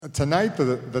Tonight,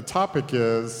 the topic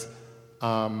is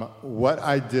what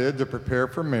I did to prepare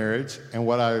for marriage and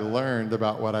what I learned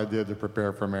about what I did to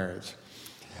prepare for marriage.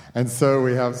 And so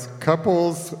we have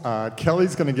couples.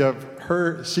 Kelly's going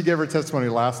to she gave her testimony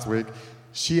last week.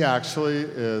 She actually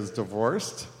is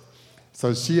divorced.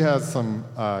 So she has some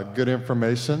good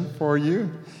information for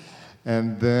you.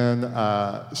 And then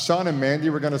Sean and Mandy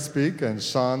were going to speak, and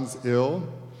Sean's ill.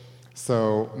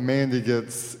 So Mandy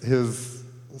gets his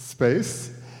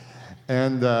space.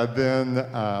 And then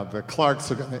the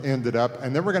Clarks are going to end it up.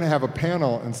 And then we're going to have a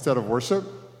panel instead of worship.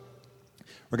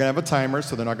 We're going to have a timer,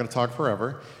 so they're not going to talk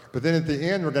forever. But then at the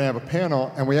end, we're going to have a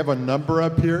panel, and we have a number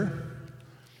up here.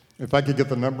 If I could get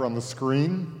the number on the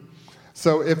screen.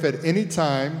 So if at any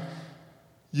time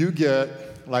you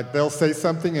get, like they'll say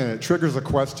something and it triggers a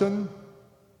question,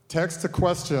 text your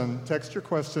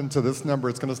question to this number.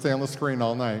 It's going to stay on the screen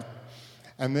all night.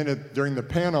 And then during the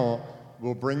panel,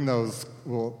 we'll bring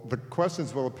the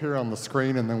questions will appear on the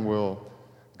screen, and then we'll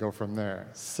go from there.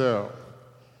 So,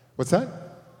 what's that?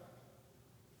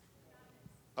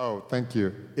 Oh, thank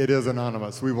you. It is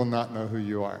anonymous. We will not know who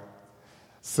you are.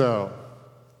 So,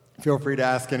 feel free to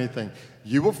ask anything.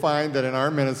 You will find that in our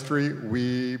ministry,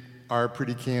 we are a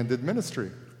pretty candid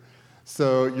ministry.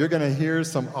 So, you're going to hear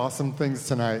some awesome things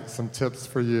tonight, some tips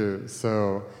for you.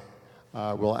 So,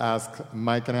 we'll ask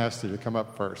Mike and Ashley to come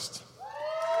up first.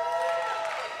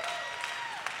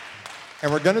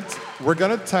 And we're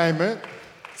gonna time it.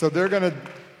 So they're gonna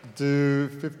do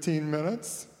 15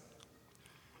 minutes.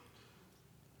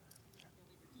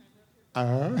 All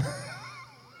right, go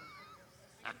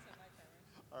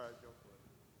for it.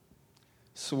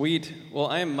 Sweet. Well,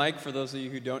 I am Mike, for those of you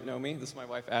who don't know me. This is my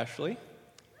wife, Ashley.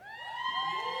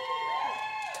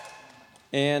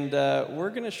 And we're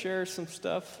going to share some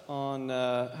stuff on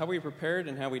how we prepared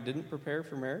and how we didn't prepare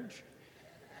for marriage.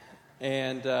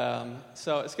 And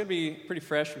so it's going to be pretty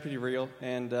fresh and pretty real.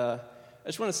 And I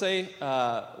just want to say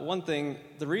one thing.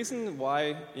 The reason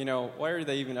why are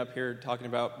they even up here talking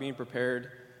about being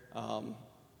prepared?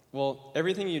 Well,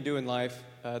 everything you do in life,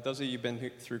 those of you who've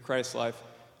been through Christ's life,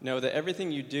 know that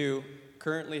everything you do,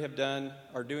 currently have done,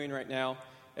 are doing right now,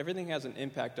 everything has an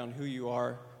impact on who you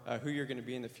are, who you're going to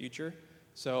be in the future.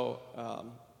 So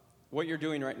what you're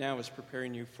doing right now is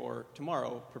preparing you for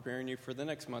tomorrow, preparing you for the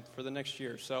next month, for the next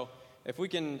year. So if we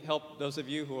can help those of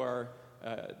you who are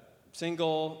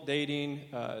single, dating,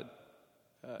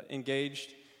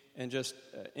 engaged, and just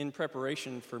in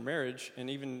preparation for marriage, and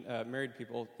even married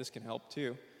people, this can help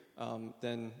too,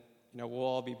 then we'll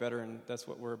all be better, and that's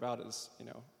what we're about, is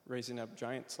raising up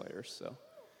giant slayers. So.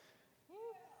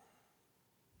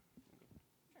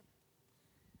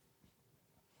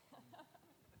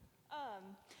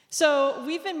 So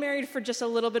we've been married for just a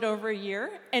little bit over a year,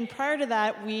 and prior to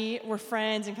that, we were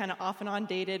friends and kind of off and on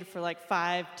dated for like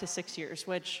 5 to 6 years,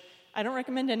 which I don't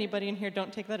recommend anybody in here.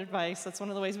 Don't take that advice. That's one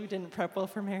of the ways we didn't prep well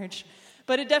for marriage.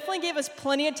 But it definitely gave us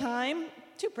plenty of time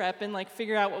to prep and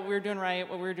figure out what we were doing right,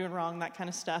 what we were doing wrong, that kind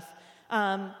of stuff.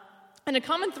 And a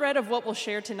common thread of what we'll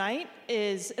share tonight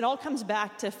is it all comes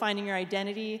back to finding your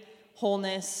identity,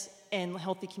 wholeness, and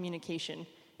healthy communication.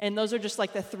 And those are just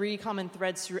the 3 common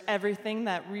threads through everything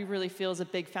that we really feel is a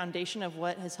big foundation of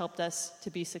what has helped us to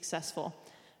be successful.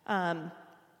 And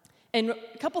a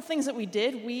couple things that we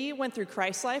did, we went through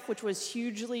Christ's life, which was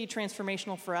hugely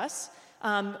transformational for us.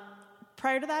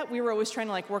 Prior to that, we were always trying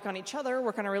to work on each other,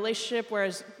 work on our relationship,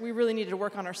 whereas we really needed to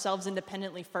work on ourselves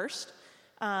independently first.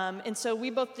 And so we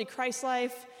both did Christ's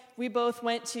life. We both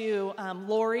went to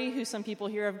Lori, who some people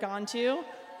here have gone to.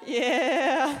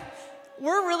 Yeah.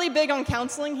 We're really big on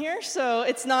counseling here, so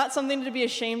it's not something to be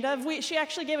ashamed of. She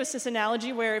actually gave us this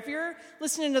analogy where if you're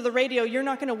listening to the radio, you're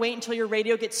not going to wait until your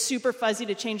radio gets super fuzzy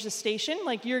to change the station.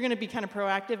 You're going to be kind of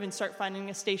proactive and start finding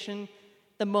a station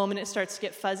the moment it starts to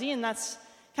get fuzzy, and that's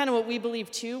kind of what we believe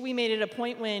too. We made it a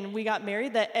point when we got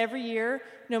married that every year,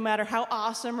 no matter how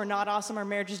awesome or not awesome our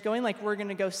marriage is going, we're going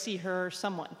to go see her or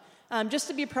someone. Just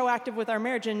to be proactive with our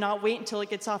marriage and not wait until it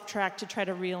gets off track to try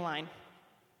to realign.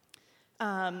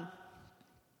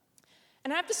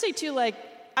 And I have to say, too, I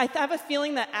have a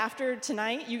feeling that after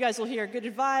tonight, you guys will hear good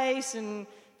advice and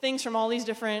things from all these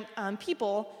different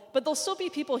people, but there'll still be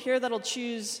people here that'll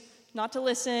choose not to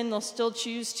listen. They'll still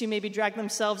choose to maybe drag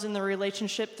themselves in the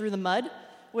relationship through the mud,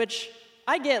 which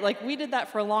I get. We did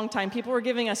that for a long time. People were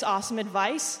giving us awesome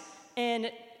advice,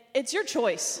 and it's your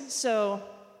choice, so.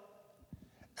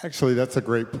 Actually, that's a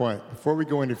great point. Before we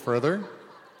go any further,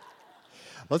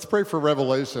 let's pray for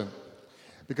revelation,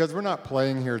 because we're not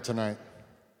playing here tonight.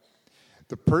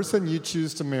 The person you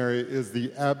choose to marry is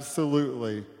the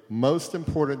absolutely most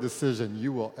important decision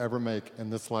you will ever make in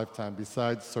this lifetime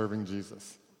besides serving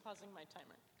Jesus. I'm pausing my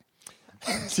timer.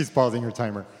 She's pausing her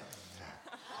timer.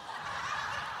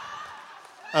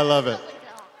 I love it.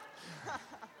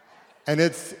 And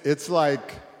it's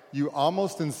like you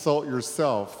almost insult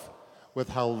yourself with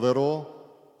how little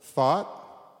thought,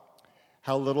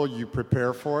 how little you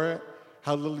prepare for it,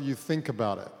 how little you think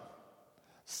about it.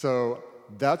 So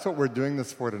that's what we're doing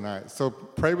this for tonight. So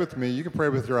pray with me. You can pray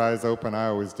with your eyes open. I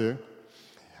always do.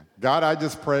 God, I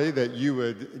just pray that you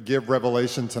would give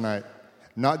revelation tonight.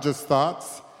 Not just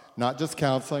thoughts, not just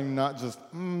counseling, not just,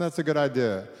 that's a good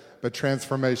idea, but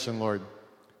transformation, Lord,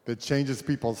 that changes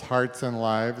people's hearts and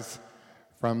lives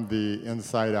from the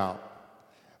inside out.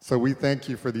 So we thank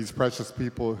you for these precious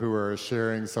people who are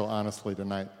sharing so honestly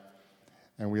tonight.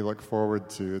 And we look forward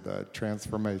to the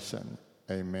transformation.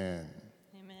 Amen.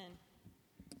 Amen.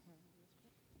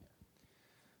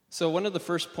 So one of the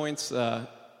first points that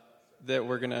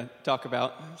we're going to talk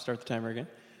about, start the timer again,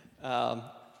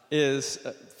 is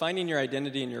finding your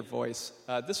identity and your voice.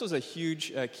 This was a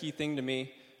huge key thing to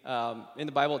me. In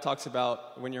the Bible, it talks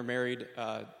about when you're married,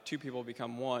 two people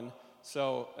become one.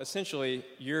 So essentially,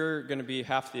 you're going to be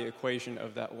half the equation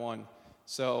of that one.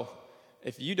 So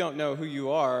if you don't know who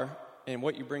you are and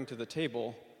what you bring to the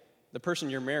table, the person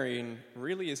you're marrying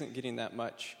really isn't getting that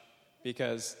much.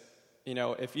 Because,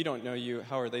 if you don't know you,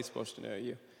 how are they supposed to know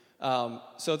you?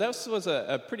 So that was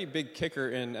a pretty big kicker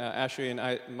in Ashley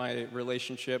and my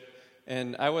relationship.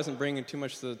 And I wasn't bringing too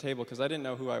much to the table because I didn't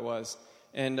know who I was.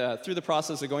 And through the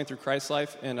process of going through Christ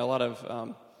Life and a lot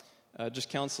of just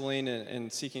counseling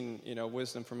and seeking,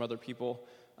 wisdom from other people,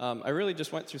 I really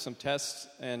just went through some tests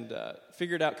and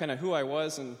figured out kind of who I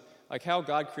was and like how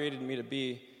God created me to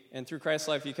be. And through Christ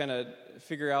Life, you kind of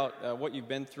figure out what you've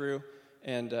been through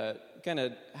and kind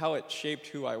of how it shaped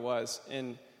who I was.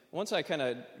 And once I kind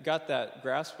of got that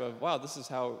grasp of, wow, this is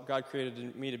how God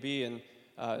created me to be, and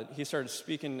he started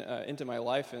speaking into my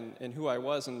life and who I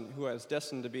was and who I was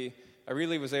destined to be, I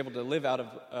really was able to live out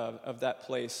of that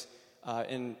place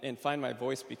and find my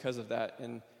voice because of that.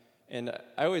 And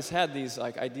I always had these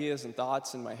like ideas and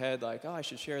thoughts in my head, like, oh, I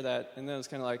should share that. And then it was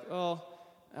kind of like, oh,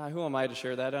 who am I to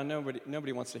share that?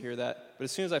 Nobody wants to hear that. But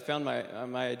as soon as I found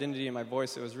my identity and my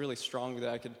voice, it was really strong that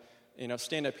I could,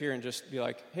 stand up here and just be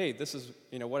like, hey, this is,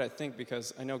 what I think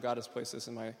because I know God has placed this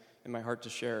in my heart to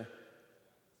share.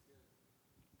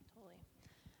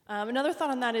 Totally. Another thought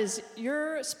on that is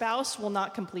your spouse will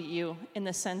not complete you in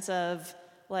the sense of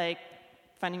like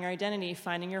finding your identity,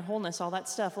 finding your wholeness, all that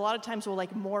stuff. A lot of times we'll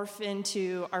like morph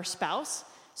into our spouse.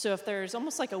 So if there's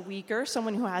almost like a weaker,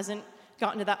 someone who hasn't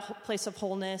gotten to that place of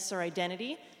wholeness or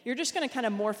identity, you're just going to kind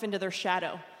of morph into their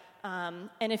shadow. And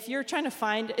if you're trying to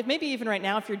find, maybe even right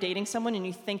now, if you're dating someone and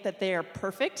you think that they are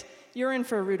perfect, you're in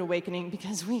for a rude awakening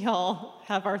because we all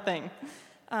have our thing.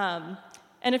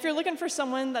 And if you're looking for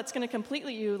someone that's going to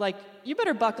completely you, like, you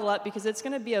better buckle up because it's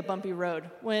going to be a bumpy road.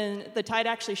 When the tide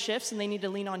actually shifts and they need to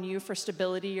lean on you for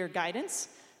stability or guidance,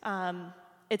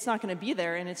 it's not going to be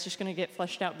there and it's just going to get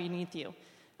flushed out beneath you.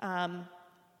 And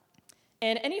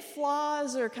any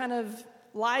flaws or kind of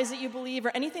lies that you believe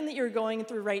or anything that you're going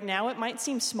through right now, it might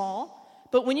seem small,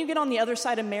 but when you get on the other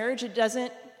side of marriage, it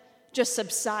doesn't just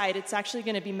subside. It's actually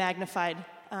going to be magnified.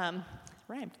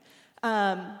 Rhymed.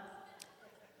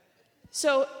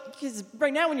 So, because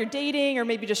right now when you're dating or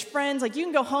maybe just friends, like you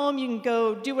can go home, you can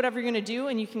go do whatever you're going to do,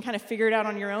 and you can kind of figure it out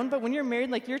on your own. But when you're married,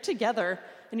 like you're together,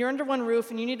 and you're under one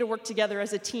roof, and you need to work together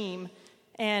as a team.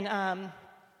 And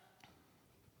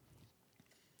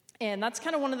that's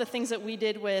kind of one of the things that we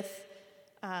did with,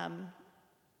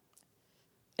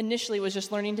 initially was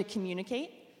just learning to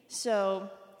communicate. So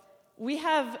we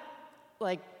have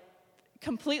like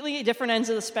completely different ends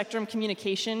of the spectrum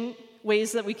communication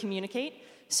ways that we communicate.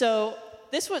 So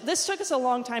this took us a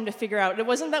long time to figure out. It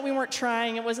wasn't that we weren't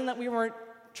trying. It wasn't that we weren't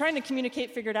trying to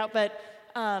communicate, figure it out. But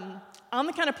I'm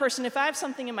the kind of person, if I have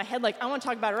something in my head, like I want to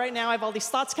talk about it right now, I have all these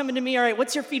thoughts coming to me. All right,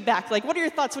 what's your feedback? Like, what are your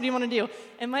thoughts? What do you want to do?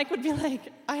 And Mike would be like,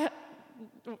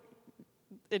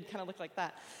 it'd kind of look like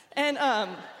that.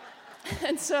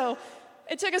 And so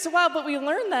it took us a while, but we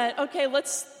learned that, okay,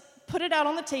 let's put it out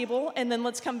on the table, and then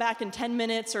let's come back in 10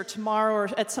 minutes or tomorrow or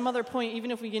at some other point,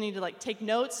 even if we need to like take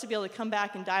notes to be able to come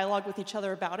back and dialogue with each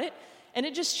other about it. And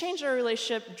it just changed our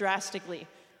relationship drastically.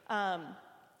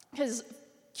 Because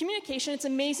communication, it's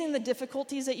amazing the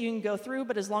difficulties that you can go through,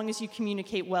 but as long as you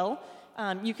communicate well,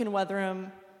 you can weather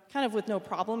them kind of with no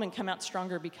problem and come out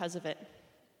stronger because of it.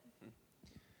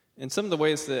 And some of the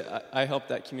ways that I help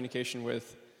that communication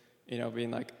with,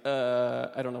 being like,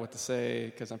 I don't know what to say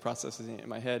because I'm processing it in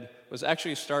my head, was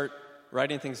actually start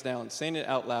writing things down, saying it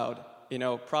out loud,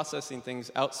 processing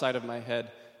things outside of my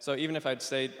head. So even if I'd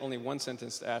say only one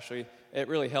sentence to Ashley, it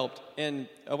really helped. And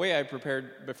a way I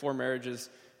prepared before marriage is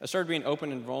I started being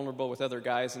open and vulnerable with other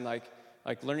guys and like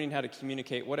learning how to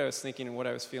communicate what I was thinking and what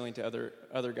I was feeling to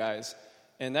other guys.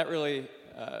 And that really,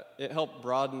 it helped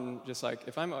broaden just like,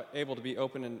 if I'm able to be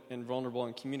open and vulnerable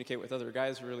and communicate with other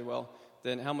guys really well,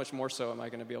 then how much more so am I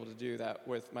going to be able to do that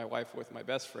with my wife, with my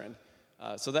best friend?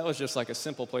 So that was just like a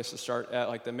simple place to start at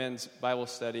like the men's Bible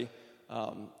study.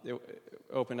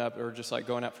 Open up, or just like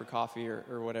going out for coffee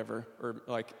or whatever. Or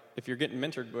like if you're getting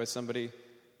mentored with somebody,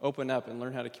 open up and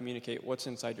learn how to communicate what's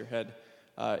inside your head.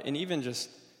 And even just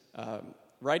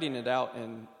writing it out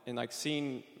and like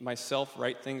seeing myself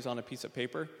write things on a piece of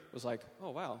paper was like, oh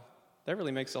wow, that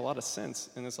really makes a lot of sense.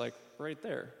 And it's like right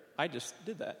there, I just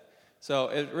did that. So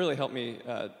it really helped me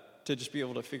to just be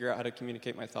able to figure out how to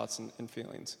communicate my thoughts and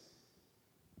feelings.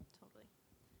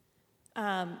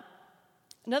 Totally.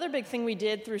 Another big thing we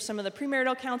did through some of the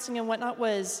premarital counseling and whatnot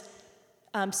was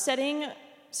setting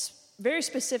very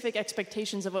specific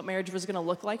expectations of what marriage was going to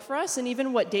look like for us, and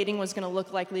even what dating was going to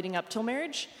look like leading up till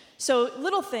marriage. So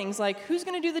little things like who's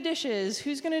going to do the dishes,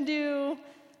 who's going to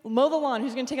mow the lawn,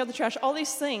 who's going to take out the trash, all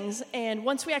these things. And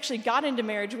once we actually got into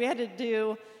marriage, we had to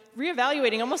do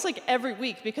reevaluating almost like every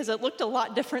week because it looked a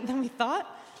lot different than we thought.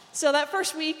 So that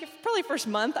first week, probably first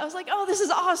month, I was like, oh, this is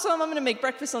awesome. I'm going to make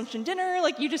breakfast, lunch, and dinner.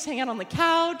 Like, you just hang out on the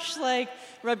couch, like,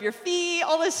 rub your feet,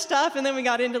 all this stuff. And then we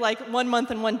got into, like, 1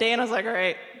 month and 1 day, and I was like, all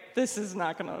right, this is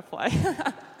not going to fly.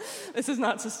 This is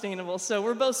not sustainable. So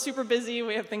we're both super busy.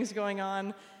 We have things going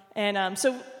on. And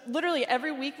so literally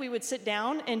every week we would sit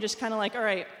down and just kind of like, all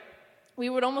right, we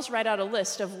would almost write out a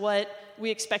list of what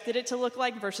we expected it to look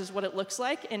like versus what it looks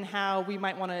like and how we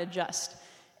might want to adjust.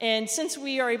 And since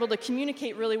we are able to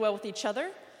communicate really well with each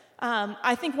other,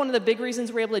 I think one of the big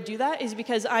reasons we're able to do that is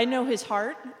because I know his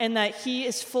heart and that he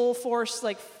is full force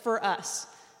like for us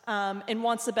and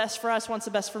wants the best for us, wants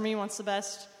the best for me, wants the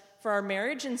best for our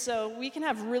marriage. And so we can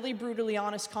have really brutally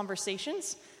honest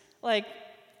conversations. Like,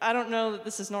 I don't know that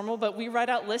this is normal, but we write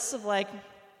out lists of like,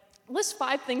 list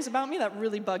 5 things about me that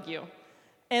really bug you.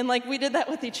 And like we did that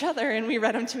with each other and we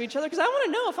read them to each other because I want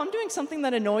to know if I'm doing something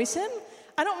that annoys him.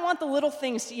 I don't want the little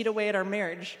things to eat away at our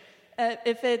marriage.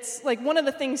 If it's like one of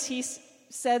the things he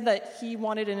said that he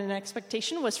wanted in an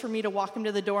expectation was for me to walk him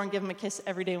to the door and give him a kiss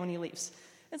every day when he leaves.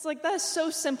 It's like that is so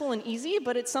simple and easy,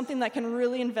 but it's something that can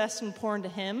really invest and pour into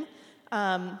him. Did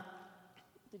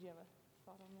you have a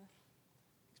thought on the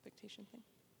expectation thing?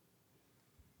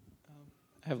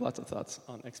 I have lots of thoughts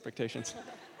on expectations.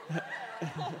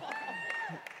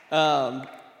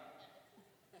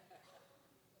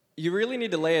 You really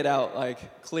need to lay it out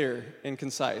like clear and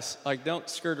concise. Like don't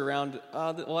skirt around.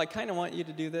 Well, I kind of want you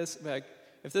to do this. But like,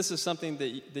 if this is something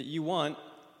that you want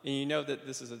and you know that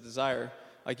this is a desire,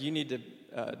 like you need to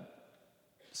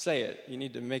say it. You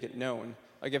need to make it known.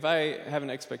 Like if I have an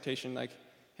expectation, like,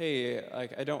 hey,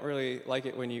 like I don't really like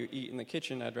it when you eat in the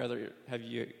kitchen. I'd rather have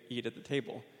you eat at the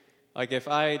table. Like if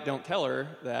I don't tell her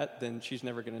that, then she's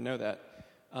never going to know that.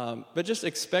 But just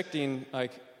expecting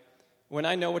like. When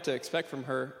I know what to expect from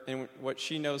her and what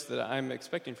she knows that I'm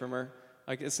expecting from her,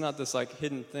 like it's not this like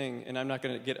hidden thing, and I'm not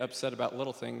going to get upset about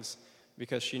little things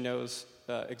because she knows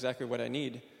exactly what I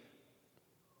need.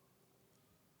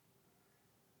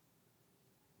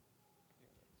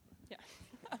 Yeah.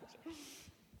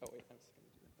 Oh wait, I'm just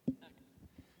going to do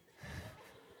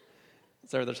that.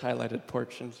 Sorry, there's highlighted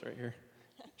portions right here.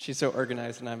 She's so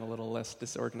organized, and I'm a little less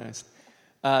disorganized.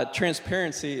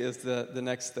 Transparency is the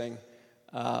next thing.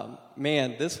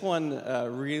 Man, this one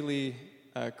really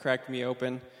cracked me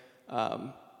open.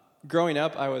 Growing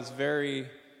up, I was very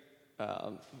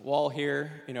wall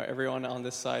here, everyone on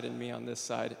this side and me on this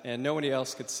side, and nobody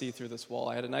else could see through this wall.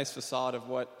 I had a nice facade of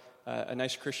what a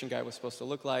nice Christian guy was supposed to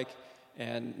look like,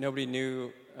 and nobody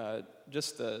knew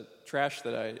just the trash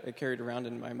that I carried around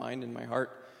in my mind and my heart.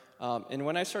 And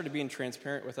when I started being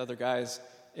transparent with other guys,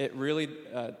 it really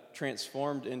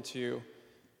transformed into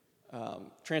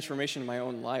transformation in my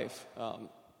own life.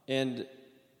 And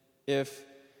if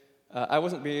I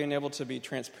wasn't being able to be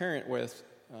transparent with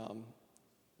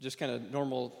just kind of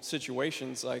normal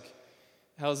situations, like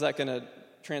how is that going to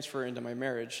transfer into my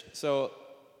marriage? So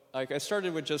like I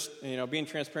started with just, being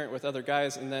transparent with other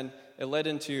guys, and then it led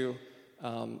into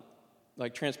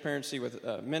like transparency with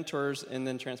mentors, and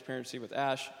then transparency with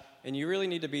Ash. And you really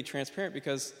need to be transparent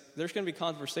because there's going to be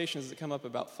conversations that come up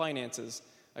about finances.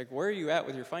 Like, where are you at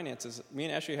with your finances? Me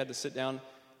and Ashley had to sit down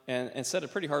and set a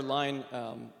pretty hard line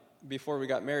before we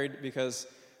got married because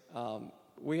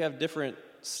we have different,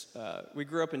 we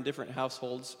grew up in different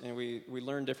households, and we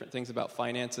learned different things about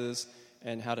finances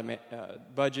and how to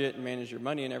budget and manage your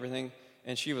money and everything,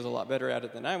 and she was a lot better at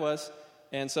it than I was.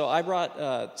 And so I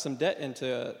brought some debt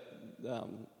into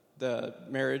the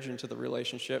marriage, into the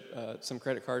relationship, some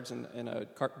credit cards and a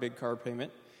big car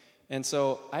payment. And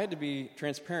so I had to be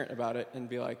transparent about it and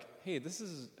be like, hey, this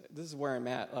is where I'm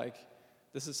at. Like,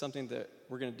 this is something that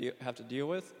we're going to have to deal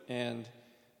with. And,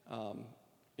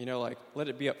 like, let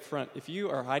it be up front. If you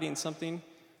are hiding something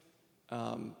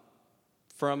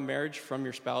from marriage, from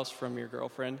your spouse, from your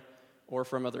girlfriend, or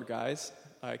from other guys,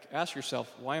 like, ask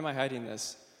yourself, why am I hiding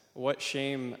this? What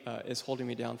shame is holding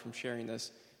me down from sharing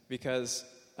this? Because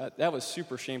that was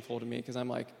super shameful to me, because I'm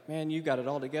like, man, you got it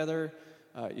all together.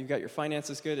 You got your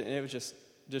finances good, and it was just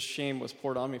shame was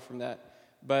poured on me from that.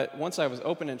 But once I was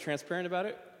open and transparent about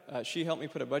it, she helped me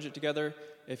put a budget together.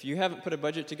 If you haven't put a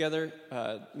budget together,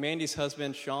 Mandy's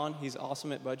husband, Sean, he's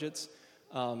awesome at budgets,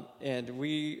 and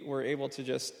we were able to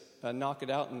just knock it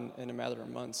out in a matter of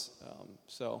months.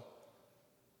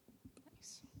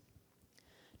 Nice.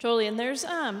 Totally, and there's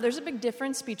a big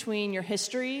difference between your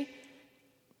history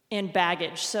and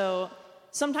baggage. So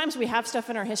sometimes we have stuff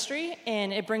in our history,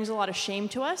 and it brings a lot of shame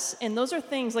to us. And those are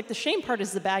things, like the shame part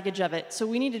is the baggage of it. So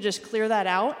we need to just clear that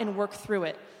out and work through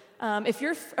it. If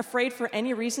you're afraid for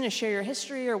any reason to share your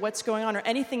history or what's going on or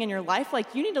anything in your life,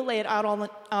 like, you need to lay it out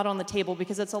on the table,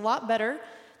 because it's a lot better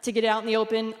to get it out in the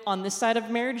open on this side of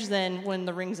marriage than when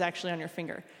the ring's actually on your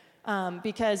finger.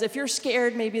 Because if you're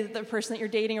scared maybe that the person that you're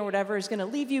dating or whatever is going to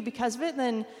leave you because of it,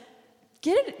 then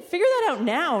figure that out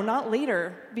now, not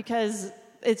later, because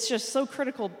it's just so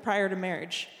critical prior to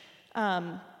marriage.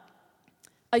 A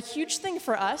huge thing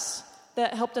for us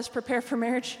that helped us prepare for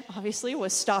marriage, obviously,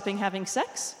 was stopping having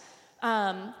sex.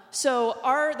 So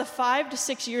the 5 to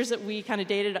 6 years that we kind of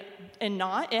dated and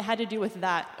not, it had to do with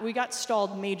that. We got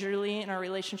stalled majorly in our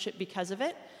relationship because of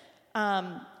it.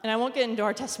 And I won't get into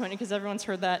our testimony because everyone's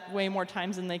heard that way more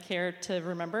times than they care to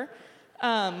remember.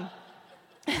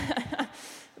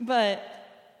 But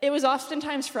it was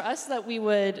oftentimes for us that we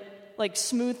would like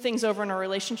smooth things over in our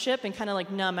relationship and kind of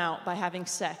like numb out by having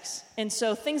sex. And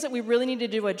so things that we really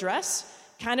needed to address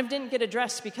kind of didn't get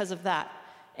addressed because of that.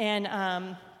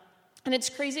 And it's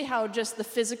crazy how just the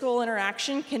physical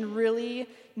interaction can really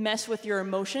mess with your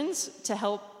emotions to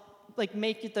help like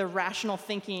make the rational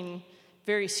thinking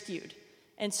very skewed.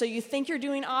 And so you think you're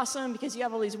doing awesome because you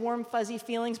have all these warm, fuzzy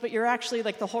feelings, but you're actually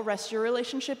like the whole rest of your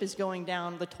relationship is going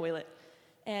down the toilet.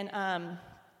 And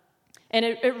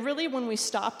it really, when we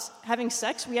stopped having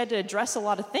sex, we had to address a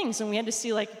lot of things, and we had to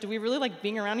see, like, do we really like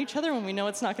being around each other when we know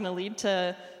it's not going to lead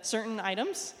to certain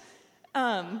items?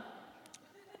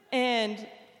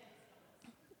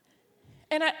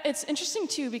 It's interesting,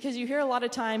 too, because you hear a lot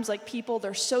of times, like, people,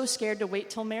 they're so scared to wait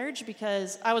till marriage,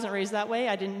 because I wasn't raised that way.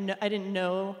 I didn't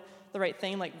know the right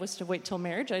thing, like, was to wait till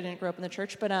marriage. I didn't grow up in the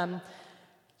church. But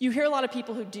you hear a lot of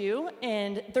people who do,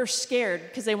 and they're scared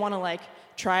because they want to, like,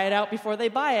 try it out before they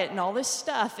buy it and all this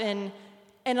stuff. And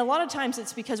a lot of times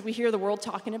it's because we hear the world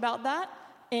talking about that.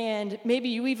 And maybe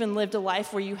you even lived a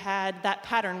life where you had that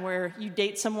pattern where you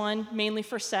date someone mainly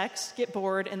for sex, get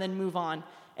bored, and then move on.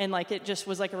 And like it just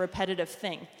was like a repetitive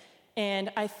thing.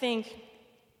 And I think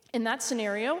in that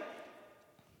scenario,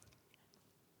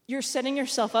 you're setting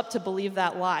yourself up to believe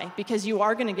that lie, because you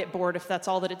are going to get bored if that's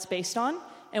all that it's based on.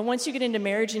 And once you get into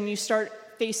marriage and you start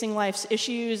facing life's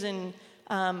issues and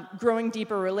growing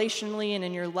deeper relationally and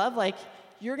in your love, like,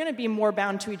 you're going to be more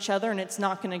bound to each other, and it's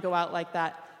not going to go out like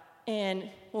that. And,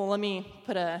 well, let me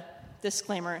put a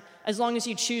disclaimer. As long as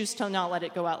you choose to not let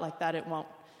it go out like that, it won't.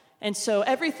 And so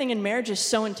everything in marriage is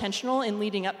so intentional, and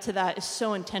leading up to that is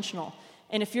so intentional.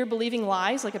 And if you're believing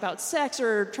lies, like about sex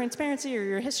or transparency or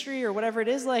your history or whatever it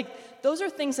is, like, those are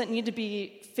things that need to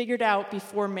be figured out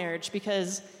before marriage,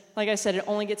 because, like I said, it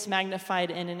only gets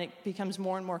magnified and it becomes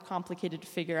more and more complicated to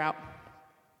figure out.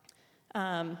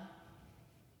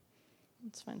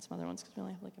 Let's find some other ones because we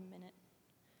only have like a minute.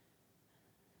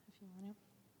 If you want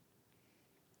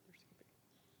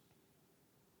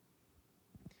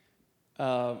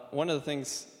to. One of the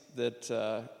things that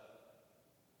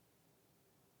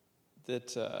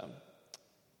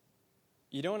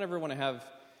you don't ever want to have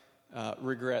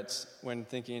regrets when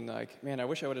thinking like, man, I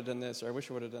wish I would have done this, or I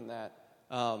wish I would have done that.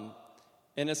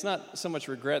 And it's not so much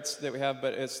regrets that we have,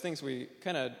 but it's things we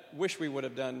kind of wish we would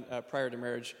have done prior to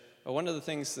marriage. One of the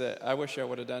things that I wish I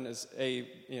would have done is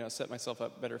set myself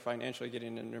up better financially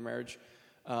getting into marriage,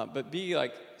 but B,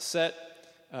 like, set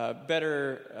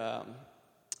better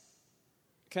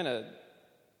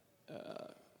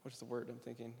what's the word I'm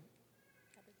thinking?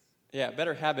 Habits. Yeah,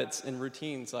 better habits and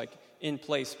routines, like, in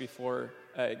place before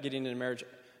getting into marriage.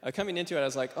 Coming into it, I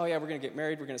was like, oh yeah, we're going to get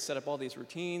married, we're going to set up all these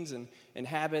routines and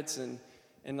habits, and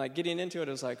like getting into it,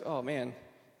 I was like, oh man,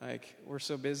 like, we're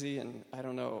so busy, and I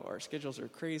don't know, our schedules are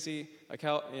crazy. Like,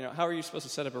 how are you supposed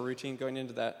to set up a routine going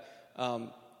into that?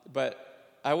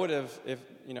 But I would have,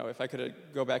 if I could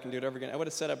go back and do it over again, I would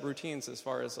have set up routines as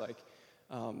far as like,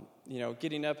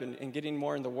 getting up and getting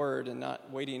more in the Word and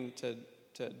not waiting to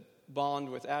bond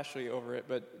with Ashley over it,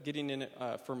 but getting in it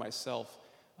for myself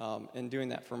and doing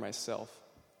that for myself.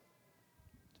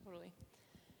 Totally.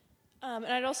 And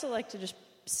I'd also like to just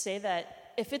say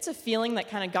that if it's a feeling that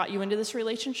kind of got you into this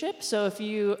relationship, so if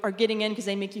you are getting in because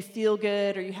they make you feel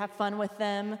good or you have fun with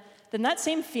them, then that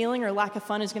same feeling or lack of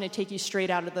fun is going to take you straight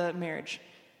out of the marriage.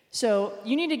 So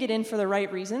you need to get in for the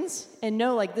right reasons and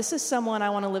know, like, this is someone I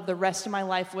want to live the rest of my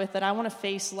life with, that I want to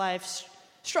face life's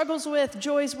struggles with,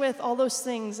 joys with, all those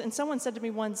things. And someone said to me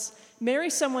once, marry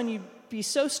someone you'd be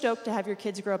so stoked to have your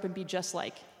kids grow up and be just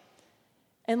like.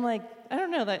 And, like, I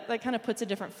don't know, that kind of puts a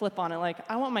different flip on it. Like,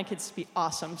 I want my kids to be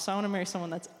awesome, so I want to marry someone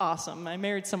that's awesome. I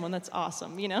married someone that's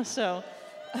awesome, so...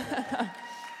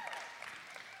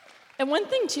 And one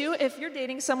thing, too, if you're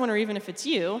dating someone or even if it's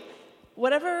you,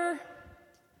 whatever...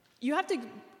 You have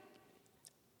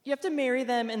to marry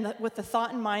them with the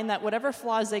thought in mind that whatever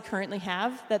flaws they currently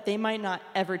have, that they might not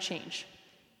ever change.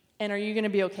 And are you going to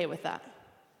be okay with that?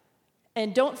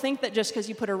 And don't think that just because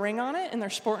you put a ring on it and they're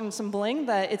sporting some bling,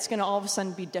 that it's going to all of a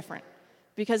sudden be different.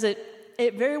 Because it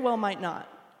very well might not.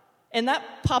 And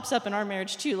that pops up in our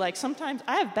marriage, too. Like, sometimes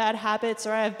I have bad habits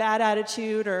or I have bad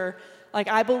attitude or, like,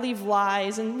 I believe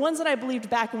lies. And ones that I believed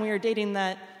back when we were dating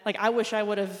that, like, I wish I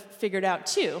would have figured out,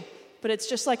 too. But it's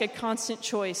just like a constant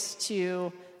choice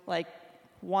to, like,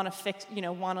 want to fix,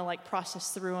 want to, like,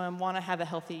 process through them, want to have a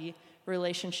healthy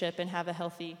relationship and have a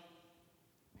healthy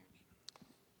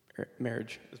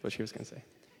marriage is what she was going to say.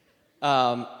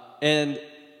 And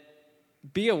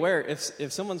be aware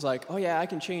if someone's like, oh yeah, I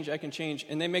can change,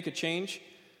 and they make a change,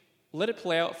 let it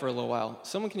play out for a little while.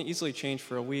 Someone can easily change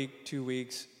for a week, 2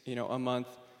 weeks, a month,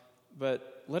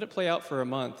 but let it play out for a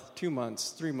month, 2 months,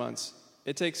 3 months.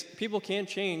 People can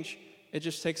change. It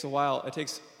just takes a while. It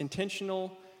takes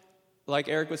intentional, like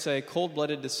Eric would say,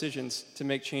 cold-blooded decisions to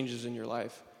make changes in your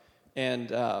life. And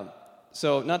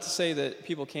so not to say that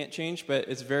people can't change, but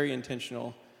it's very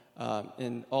intentional.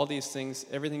 And all these things,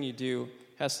 everything you do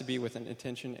has to be with an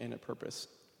intention and a purpose.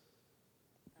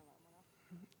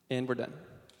 And we're done.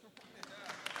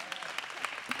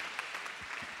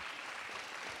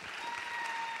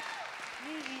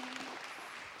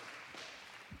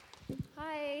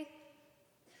 Hi.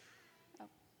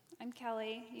 I'm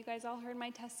Kelly. You guys all heard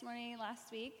my testimony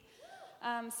last week.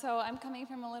 So I'm coming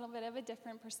from a little bit of a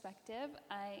different perspective.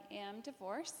 I am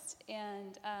divorced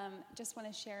and just want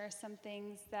to share some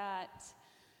things that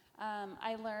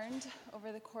I learned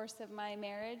over the course of my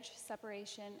marriage,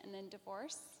 separation, and then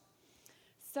divorce.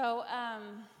 So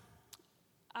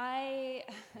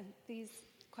these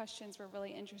questions were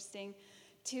really interesting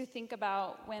to think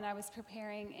about when I was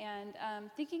preparing and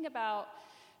thinking about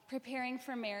preparing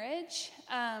for marriage.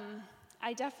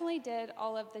 I definitely did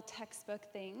all of the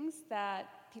textbook things that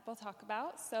people talk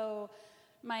about. So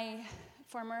my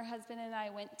former husband and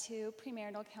I went to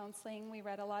premarital counseling. We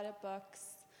read a lot of books.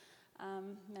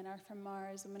 Men Are From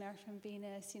Mars, Women Are From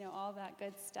Venus, all that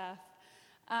good stuff.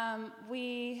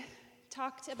 We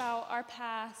talked about our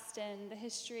past and the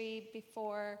history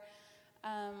before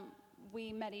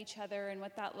we met each other and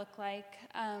what that looked like.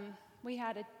 We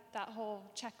had that whole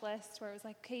checklist where it was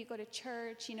like, okay, you go to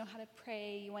church, you know how to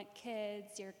pray, you want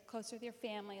kids, you're close with your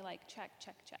family, like check,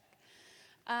 check, check.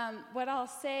 What I'll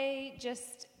say,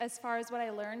 just as far as what I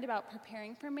learned about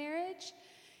preparing for marriage,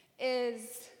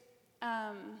 is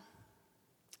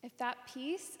if that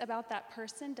piece about that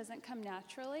person doesn't come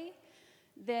naturally,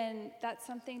 then that's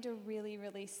something to really,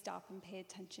 really stop and pay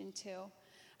attention to.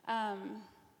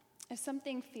 If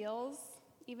something feels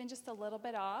even just a little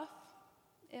bit off,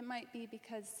 it might be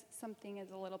because something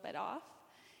is a little bit off,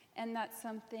 and that's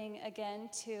something, again,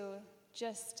 to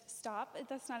just stop.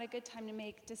 That's not a good time to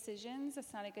make decisions.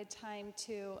 That's not a good time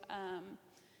to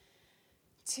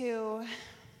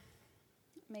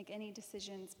make any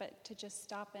decisions, but to just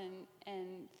stop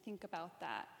and think about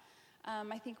that.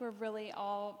 I think we're really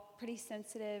all pretty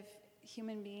sensitive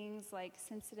human beings, like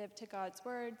sensitive to God's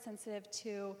word, sensitive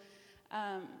to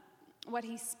what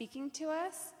he's speaking to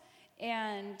us.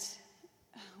 And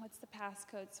what's the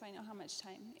passcode so I know how much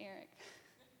time, Eric?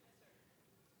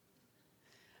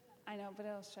 I know, but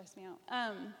it'll stress me out.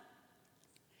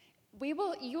 You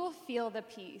will feel the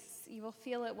peace. You will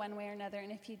feel it one way or another,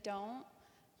 and if you don't,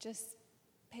 just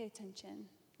pay attention.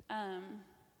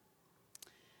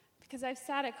 Because I've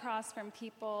sat across from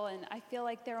people, and I feel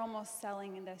like they're almost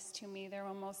selling this to me. They're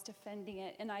almost defending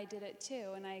it, and I did it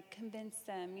too, and I convinced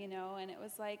them, and it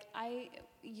was like,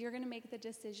 you're going to make the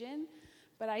decision,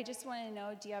 but I just want to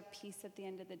know, do you have peace at the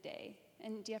end of the day?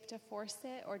 And do you have to force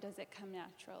it, or does it come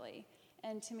naturally?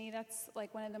 And to me, that's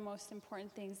like one of the most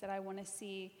important things that I want to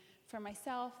see for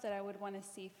myself, that I would want to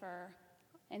see for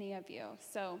any of you.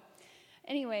 So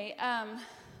anyway,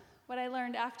 what I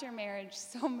learned after marriage,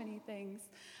 so many things.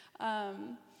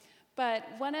 But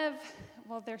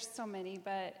there's so many,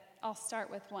 but I'll start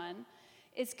with one,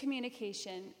 is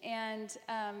communication. And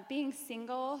being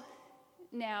single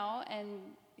now, and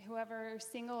whoever's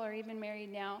single or even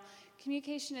married now,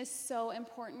 communication is so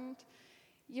important.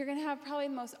 You're going to have probably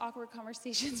the most awkward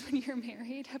conversations when you're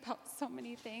married about so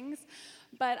many things.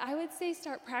 But I would say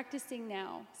start practicing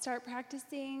now. Start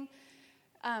practicing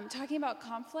talking about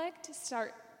conflict.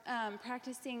 Start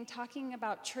practicing talking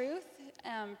about truth.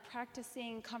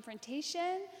 Practicing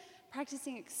confrontation.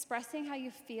 Practicing expressing how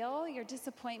you feel, your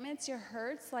disappointments, your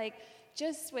hurts. Like,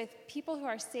 just with people who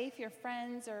are safe, your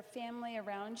friends or family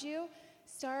around you.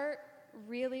 Start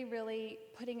really, really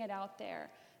putting it out there.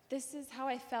 This is how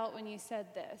I felt when you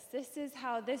said this. This is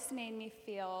how this made me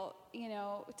feel.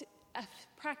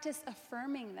 Practice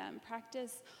affirming them.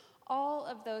 Practice all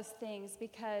of those things,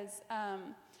 because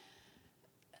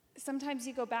sometimes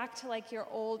you go back to like your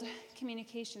old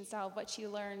communication style, what you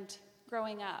learned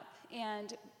growing up.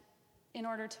 And in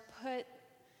order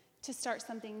to start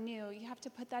something new, you have to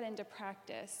put that into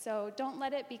practice. So don't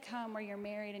let it become where you're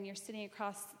married and you're sitting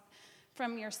across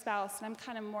from your spouse. And I'm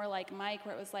kind of more like Mike,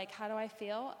 where it was like, how do I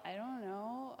feel? I don't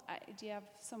know. Do you have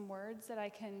some words that I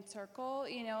can circle?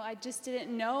 I just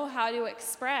didn't know how to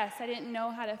express. I didn't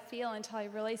know how to feel until I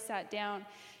really sat down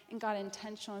and got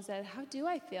intentional and said, how do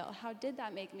I feel? How did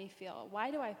that make me feel? Why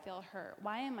do I feel hurt?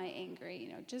 Why am I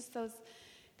angry? Just those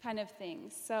kind of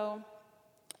things. So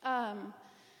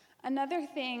another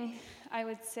thing I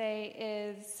would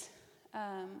say is,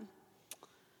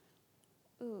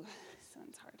 this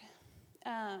one's hard.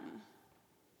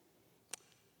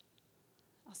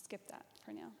 I'll skip that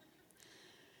for now.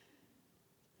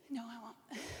 No, I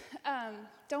won't.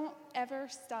 Don't ever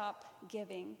stop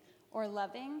giving or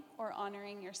loving or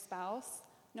honoring your spouse,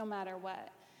 no matter what.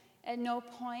 At no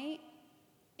point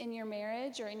in your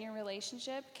marriage or in your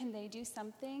relationship can they do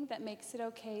something that makes it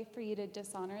okay for you to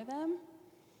dishonor them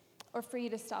or for you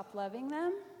to stop loving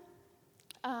them.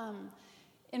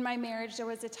 In my marriage, there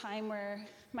was a time where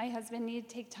my husband needed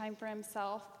to take time for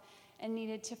himself and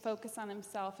needed to focus on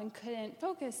himself and couldn't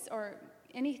focus or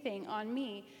anything on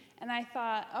me. And I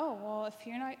thought, if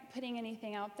you're not putting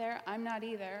anything out there, I'm not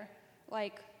either.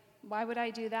 Like, why would I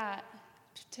do that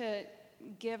to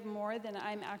give more than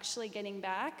I'm actually getting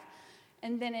back?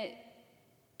 And then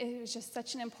it was just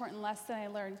such an important lesson I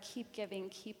learned. Keep giving,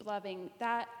 keep loving.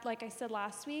 That, like I said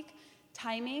last week,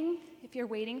 timing, if you're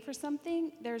waiting for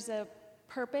something, there's a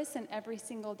purpose in every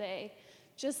single day.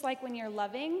 Just like when you're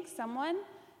loving someone,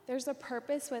 there's a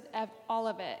purpose with all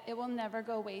of it. It will never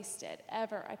go wasted,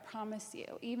 ever, I promise you.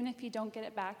 Even if you don't get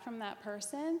it back from that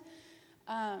person,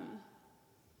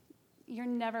 you're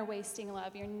never wasting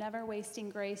love. You're never wasting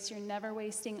grace. You're never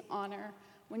wasting honor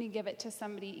when you give it to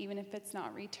somebody, even if it's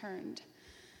not returned.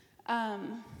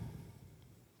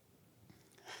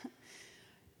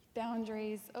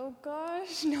 Boundaries. Oh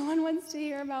gosh, no one wants to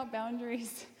hear about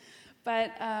boundaries.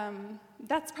 But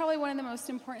that's probably one of the most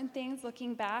important things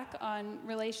looking back on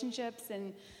relationships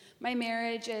and my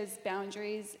marriage is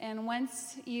boundaries. And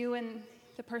once you and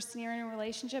the person you're in a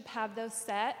relationship have those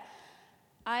set,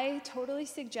 I totally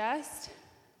suggest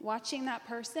watching that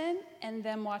person and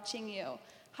them watching you.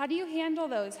 How do you handle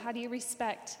those? How do you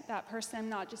respect that person? I'm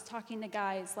not just talking to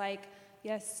guys, like,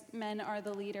 yes, men are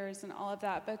the leaders and all of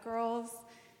that, but girls,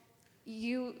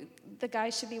 the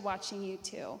guys should be watching you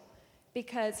too.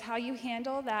 Because how you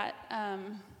handle that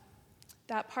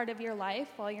part of your life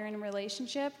while you're in a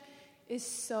relationship is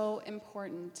so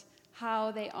important.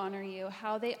 How they honor you,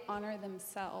 how they honor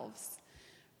themselves.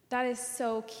 That is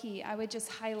so key. I would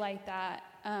just highlight that.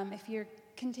 If you're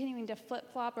continuing to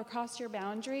flip-flop or cross your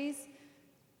boundaries,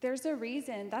 there's a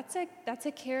reason. That's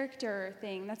a character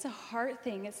thing. That's a heart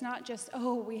thing. It's not just,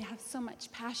 we have so much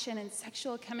passion and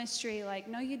sexual chemistry. Like,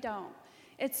 no, you don't.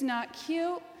 It's not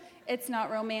cute. It's not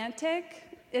romantic.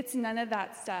 It's none of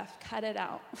that stuff. Cut it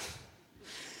out.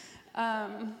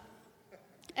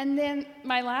 And then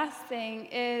my last thing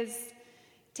is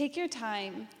take your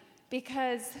time,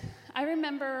 because I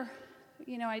remember,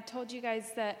 I told you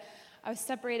guys that I was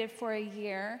separated for a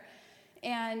year,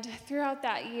 and throughout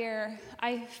that year,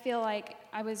 I feel like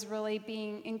I was really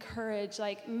being encouraged,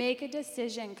 like, make a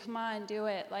decision, come on, do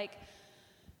it. Like,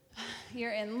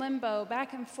 you're in limbo,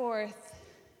 back and forth,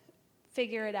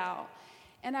 figure it out.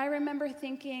 And I remember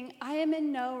thinking, I am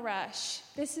in no rush.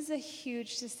 This is a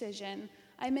huge decision.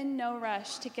 I'm in no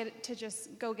rush to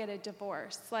just go get a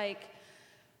divorce. Like,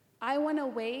 I want to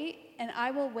wait, and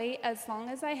I will wait as long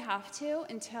as I have to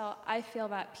until I feel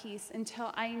that peace,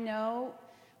 until I know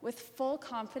with full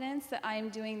confidence that I am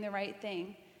doing the right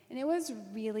thing. And it was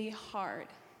really hard.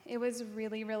 It was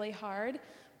really, really hard,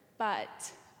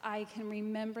 but I can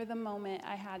remember the moment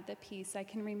I had the peace. I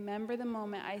can remember the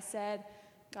moment I said,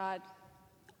 God,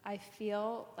 I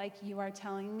feel like you are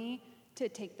telling me to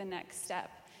take the next step.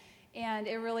 And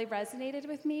it really resonated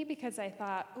with me because I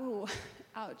thought, ooh,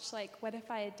 ouch, like what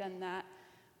if I had done that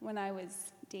when I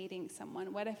was dating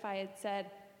someone? What if I had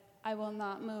said, I will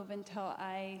not move until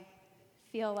I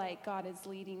feel like God is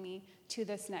leading me to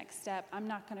this next step. I'm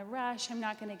not going to rush. I'm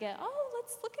not going to get,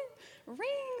 let's look at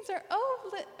rings, or,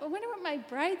 I wonder what my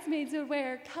bridesmaids would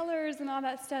wear, colors and all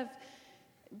that stuff.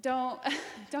 Don't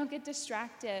get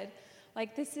distracted.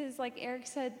 Like this is, like Eric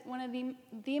said, one of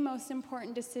the most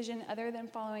important decision other than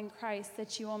following Christ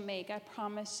that you will make. I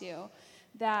promise you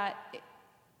that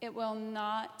it will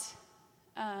not,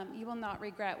 you will not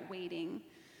regret waiting.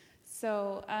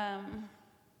 So I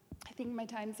think my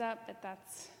time's up, but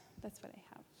that's what I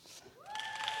have.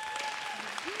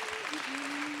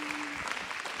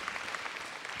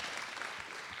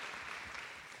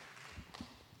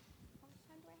 How much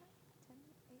time do I have? 10,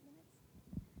 8 minutes?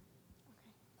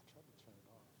 Okay. I tried to turn it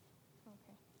off.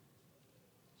 Okay.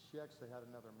 She actually had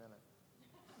another minute.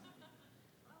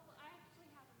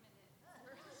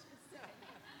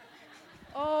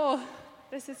 Oh,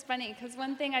 this is funny, because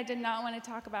one thing I did not want to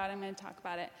talk about, I'm going to talk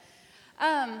about it.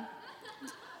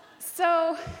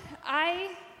 So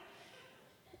I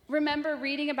remember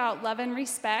reading about love and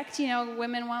respect. You know,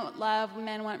 women want love,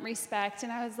 men want respect.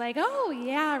 And I was like, oh,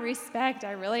 yeah, respect.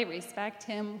 I really respect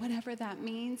him, whatever that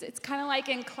means. It's kind of like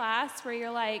in class where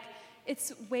you're like,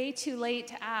 it's way too late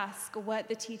to ask what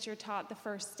the teacher taught the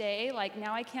first day. Like,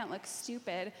 now I can't look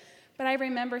stupid. But I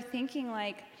remember thinking,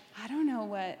 like, I don't know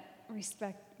what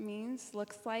respect means,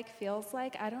 looks like, feels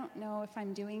like. I don't know if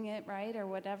I'm doing it right or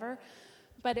whatever.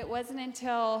 But it wasn't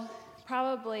until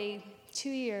probably 2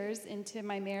 years into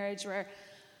my marriage where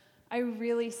I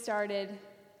really started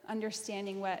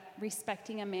understanding what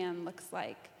respecting a man looks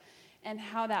like and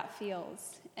how that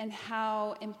feels and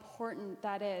how important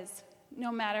that is.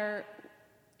 No matter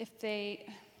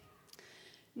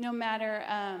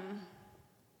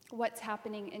what's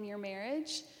happening in your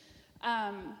marriage,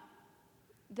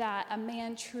 that a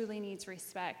man truly needs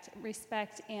respect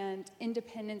and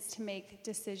independence to make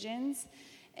decisions,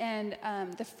 and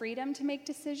the freedom to make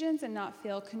decisions and not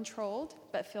feel controlled,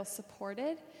 but feel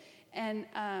supported. And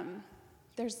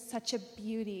there's such a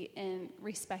beauty in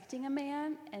respecting a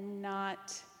man and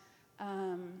not,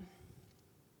 what's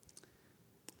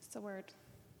the word?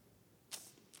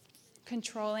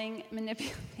 Controlling,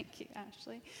 manipulating. Thank you,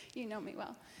 Ashley. You know me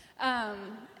well.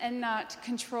 And not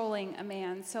controlling a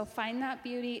man. So find that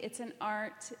beauty. It's an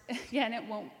art. Again, it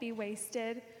won't be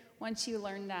wasted once you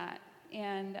learn that.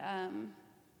 And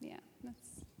yeah,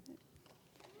 that's it.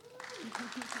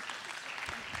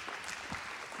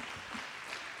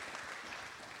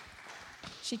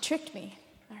 She tricked me.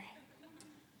 All right.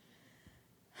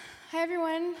 Hi,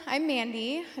 everyone. I'm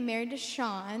Mandy. I'm married to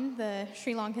Sean, the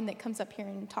Sri Lankan that comes up here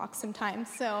and talks sometimes.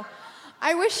 So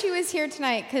I wish he was here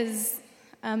tonight because,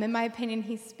 in my opinion,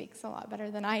 he speaks a lot better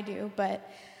than I do. But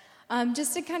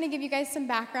just to kind of give you guys some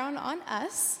background on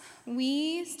us,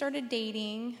 we started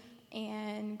dating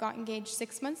and got engaged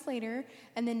 6 months later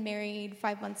and then married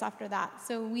 5 months after that.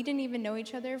 So we didn't even know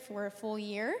each other for a full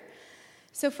year.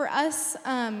 So for us,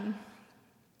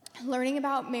 learning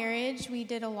about marriage, we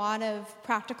did a lot of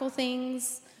practical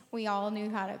things. We all knew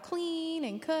how to clean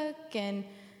and cook, and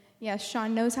yes,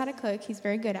 Sean knows how to cook. He's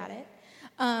very good at it.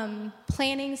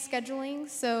 Planning, scheduling.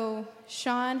 So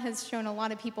Sean has shown a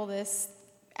lot of people this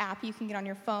app you can get on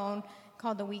your phone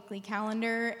called the Weekly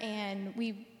Calendar, and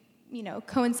we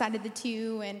coincided the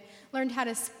two and learned how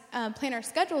to plan our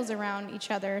schedules around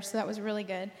each other, so that was really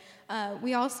good.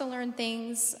 We also learned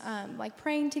things like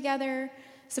praying together,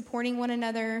 supporting one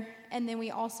another, and then we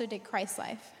also did Christ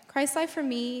Life. Christ Life for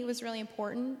me was really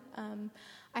important.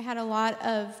 I had a lot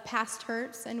of past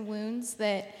hurts and wounds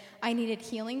that I needed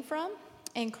healing from,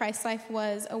 and Christ Life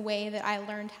was a way that I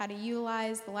learned how to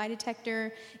utilize the lie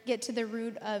detector, get to the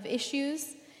root of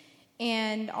issues,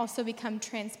 and also become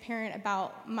transparent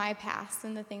about my past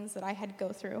and the things that I had to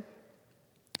go through.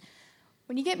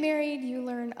 When you get married, you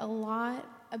learn a lot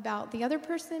about the other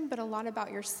person, but a lot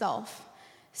about yourself.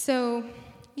 So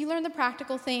you learn the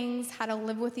practical things, how to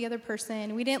live with the other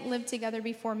person. We didn't live together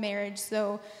before marriage,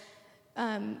 so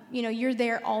you're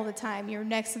there all the time. You're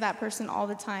next to that person all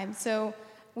the time. So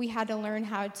we had to learn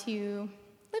how to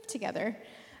live together.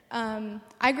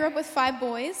 I grew up with 5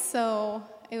 boys, so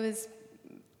it was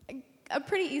a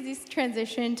pretty easy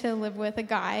transition to live with a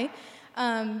guy.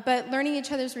 But learning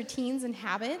each other's routines and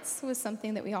habits was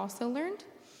something that we also learned.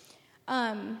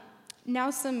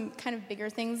 Now some kind of bigger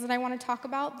things that I want to talk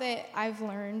about that I've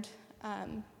learned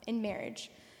in marriage.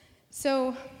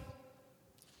 So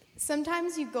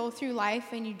sometimes you go through life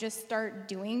and you just start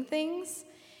doing things,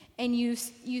 and you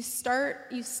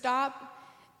stop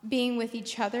being with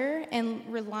each other and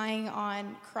relying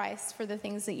on Christ for the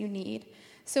things that you need.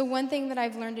 So one thing that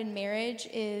I've learned in marriage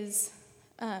is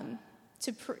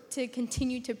to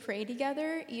continue to pray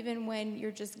together, even when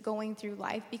you're just going through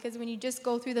life. Because when you just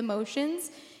go through the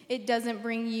motions, it doesn't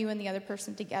bring you and the other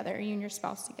person together, you and your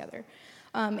spouse together.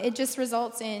 It just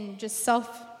results in just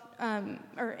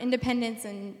or independence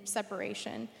and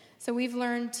separation. So we've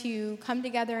learned to come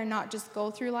together and not just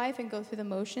go through life and go through the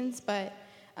motions, but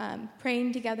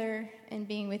praying together and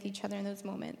being with each other in those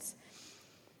moments.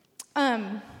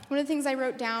 One of the things I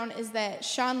wrote down is that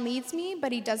Sean leads me,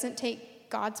 but he doesn't take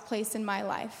God's place in my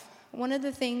life. One of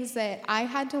the things that I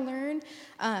had to learn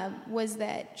was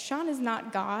that Sean is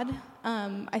not God.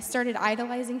 I started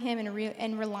idolizing him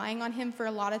and relying on him for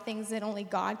a lot of things that only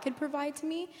God could provide to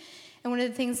me. And one of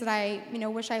the things that I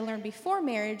wish I learned before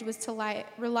marriage was to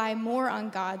rely more on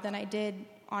God than I did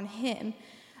on him.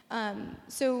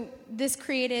 So this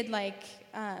created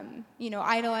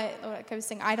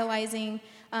idolizing.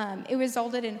 It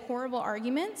resulted in horrible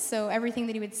arguments. So everything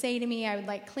that he would say to me, I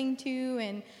would cling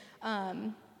to,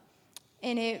 and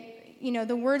it,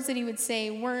 the words that he would say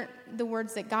weren't the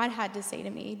words that God had to say to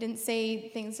me. He didn't say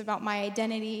things about my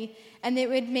identity, and it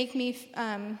would make me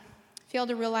fail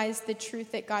to realize the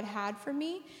truth that God had for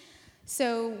me.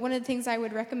 So one of the things I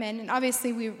would recommend, and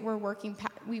obviously we've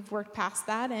worked past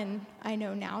that, and I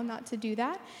know now not to do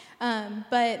that.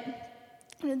 But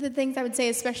one of the things I would say,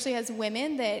 especially as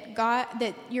women,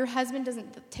 that your husband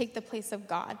doesn't take the place of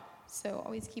God. So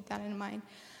always keep that in mind.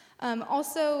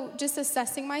 Also, just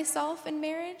assessing myself in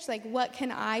marriage, what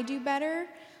can I do better,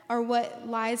 or what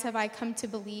lies have I come to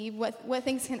believe? What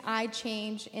things can I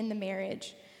change in the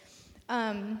marriage?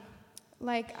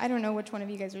 I don't know which one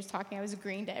of you guys was talking. I was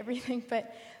agreeing to everything,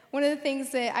 but one of the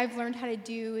things that I've learned how to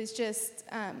do is just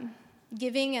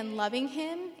giving and loving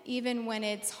him, even when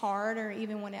it's hard or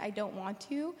even when I don't want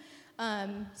to.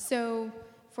 So,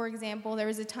 for example, there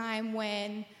was a time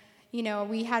when,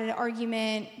 we had an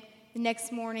argument. The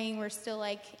next morning, we're still,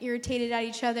 irritated at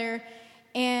each other,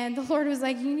 and the Lord was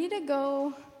like, you need to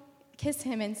go kiss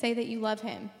him and say that you love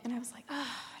him. And I was like, I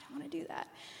don't want to do that.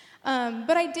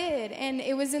 But I did, and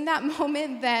it was in that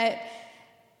moment that,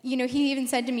 he even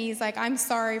said to me, he's like, I'm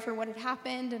sorry for what had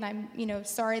happened, and I'm,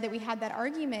 sorry that we had that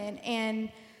argument. And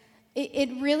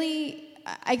it really,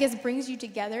 I guess, brings you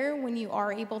together when you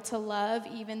are able to love,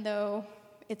 even though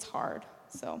it's hard.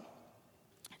 So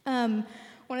one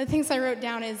of the things I wrote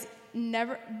down is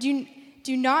do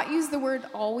not use the word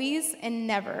always and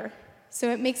never.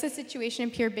 So it makes a situation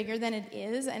appear bigger than it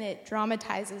is, and it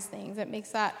dramatizes things. It makes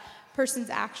that person's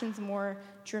actions more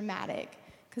dramatic.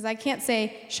 Because I can't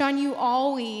say, Sean, you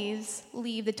always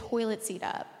leave the toilet seat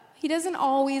up. He doesn't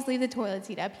always leave the toilet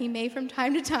seat up. He may from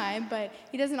time to time, but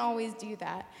he doesn't always do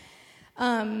that.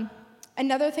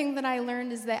 Another thing that I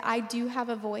learned is that I do have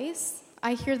a voice.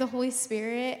 I hear the Holy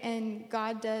Spirit, and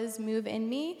God does move in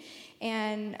me.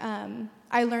 And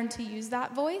I learned to use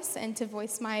that voice and to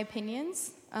voice my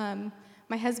opinions.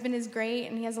 My husband is great,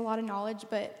 and he has a lot of knowledge,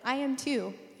 but I am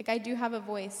too. I do have a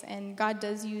voice, and God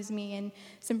does use me in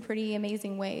some pretty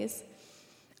amazing ways.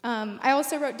 I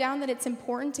also wrote down that it's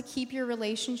important to keep your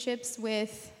relationships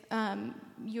with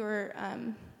your,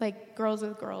 girls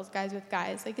with girls, guys with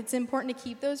guys. It's important to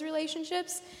keep those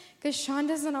relationships, because Sean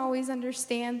doesn't always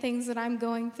understand things that I'm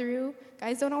going through.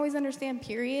 Guys don't always understand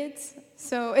periods.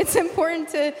 So it's important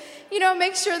to,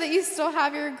 make sure that you still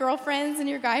have your girlfriends and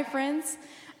your guy friends.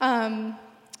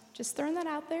 Just throwing that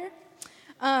out there.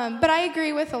 But I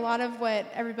agree with a lot of what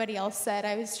everybody else said.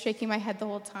 I was shaking my head the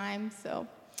whole time. So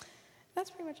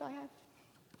that's pretty much all I have.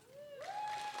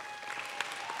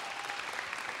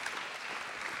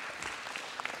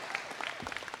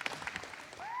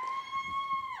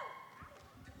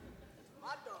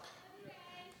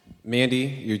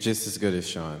 Mandy, you're just as good as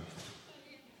Sean.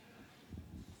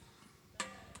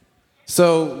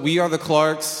 So we are the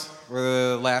Clarks.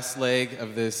 We're the last leg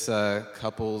of this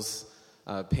couples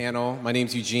panel. My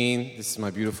name's Eugene. This is my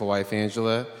beautiful wife,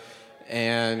 Angela.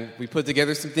 And we put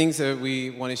together some things that we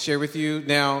want to share with you.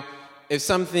 Now, if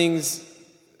some things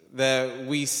that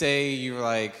we say, you're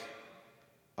like,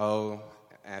 oh,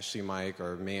 Ashley, Mike,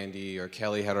 or Mandy, or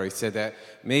Kelly had already said that,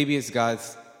 maybe it's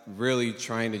God's really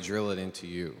trying to drill it into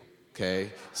you,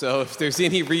 okay? So if there's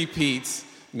any repeats,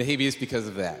 maybe it's because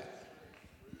of that.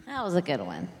 That was a good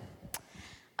one.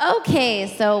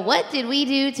 Okay, so what did we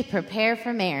do to prepare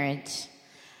for marriage?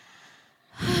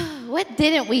 What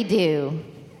didn't we do?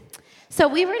 So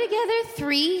we were together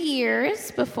 3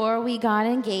 years before we got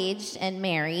engaged and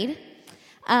married.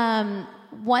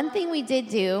 One thing we did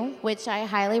do, which I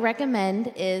highly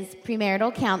recommend, is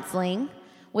premarital counseling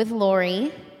with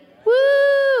Lori.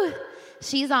 Woo!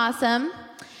 She's awesome.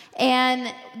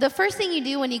 And the first thing you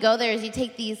do when you go there is you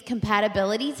take these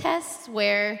compatibility tests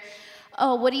where,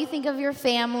 oh, what do you think of your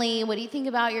family? What do you think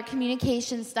about your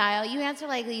communication style? You answer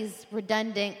like these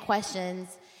redundant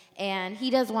questions, and he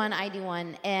does one, I do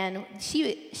one. And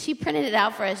she printed it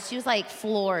out for us. She was like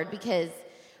floored because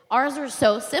ours were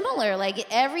so similar. Like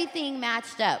everything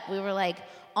matched up. We were like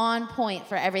on point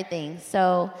for everything.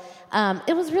 So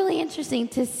it was really interesting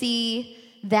to see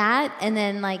that and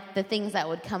then like the things that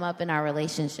would come up in our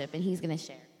relationship, and he's going to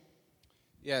share.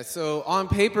 Yeah, so on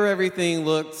paper everything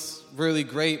looked really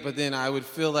great, but then I would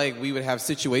feel like we would have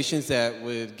situations that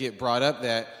would get brought up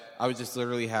that I would just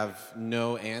literally have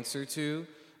no answer to.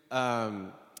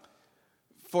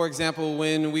 For example,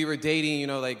 when we were dating,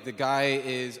 like the guy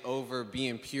is over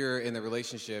being pure in the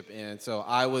relationship, and so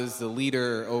I was the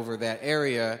leader over that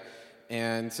area,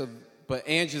 but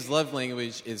Angie's love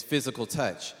language is physical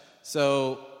touch.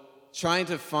 So trying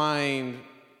to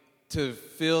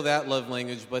feel that love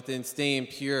language, but then staying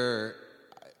pure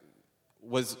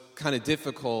was kind of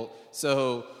difficult.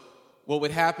 So what would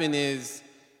happen is,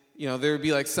 there would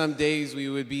be like some days we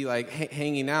would be like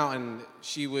hanging out, and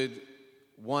she would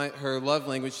want her love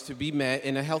language to be met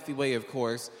in a healthy way, of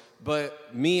course.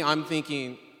 But me, I'm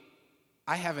thinking,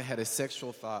 I haven't had a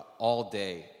sexual thought all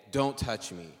day. Don't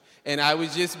touch me. And I would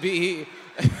just be...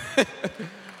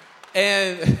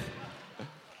 And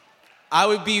I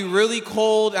would be really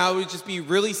cold. I would just be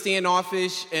really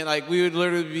standoffish, and like we would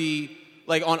literally be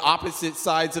like on opposite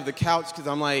sides of the couch because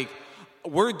I'm like,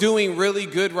 we're doing really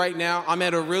good right now. I'm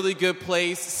at a really good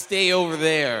place. Stay over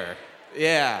there.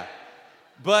 Yeah.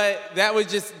 But that was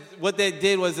just what that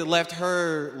did was it left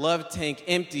her love tank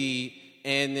empty.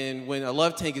 And then when a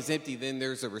love tank is empty, then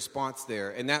there's a response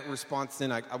there. And that response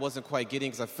then I wasn't quite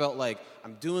getting because I felt like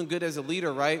I'm doing good as a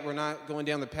leader, right? We're not going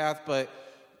down the path, but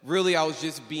really I was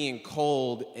just being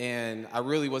cold and I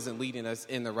really wasn't leading us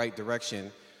in the right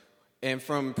direction. And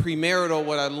from premarital,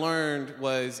 what I learned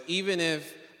was even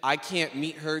if I can't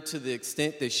meet her to the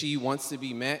extent that she wants to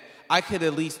be met, I could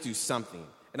at least do something.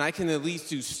 And I can at least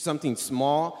do something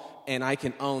small and I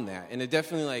can own that in a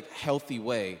definitely healthy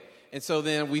way. And so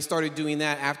then we started doing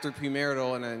that after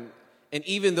premarital, and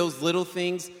even those little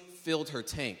things filled her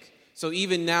tank. So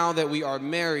even now that we are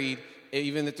married,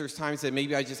 even if there's times that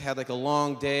maybe I just had a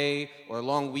long day or a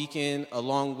long weekend, a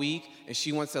long week, and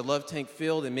she wants that love tank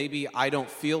filled and maybe I don't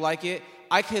feel like it,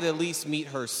 I could at least meet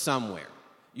her somewhere.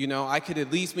 I could at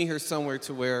least meet her somewhere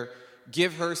to where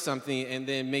give her something and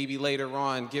then maybe later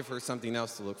on give her something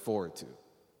else to look forward to.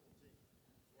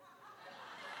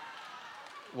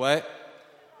 What?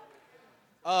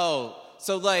 Oh,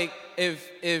 so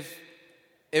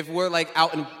if we're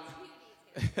out in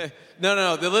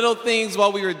no, the little things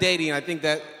while we were dating, I think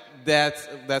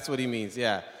that's what he means,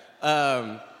 yeah.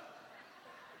 I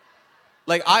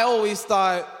always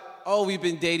thought, we've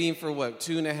been dating for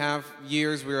 2.5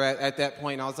 years. We were at that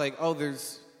point, and I was like,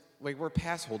 we're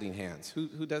past holding hands.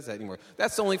 Who does that anymore?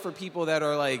 That's only for people that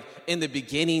are in the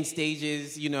beginning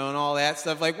stages, and all that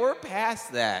stuff. We're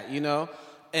past that,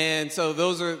 And so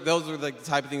those are the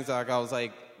type of things that I was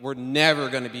like, we're never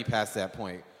going to be past that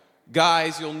point.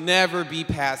 Guys, you'll never be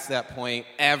past that point,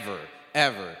 ever.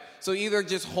 So either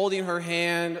just holding her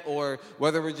hand, or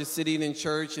whether we're just sitting in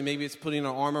church and maybe it's putting an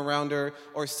arm around her,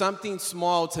 or something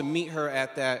small to meet her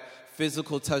at that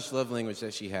physical touch love language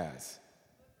that she has.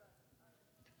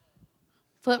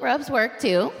 Foot rubs work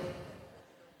too.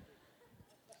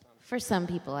 For some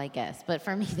people, I guess, but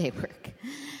for me, they work.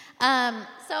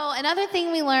 So another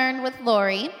thing we learned with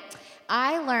Lori,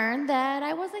 I learned that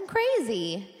I wasn't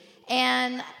crazy.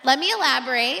 And let me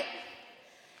elaborate.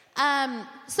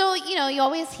 So, you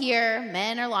always hear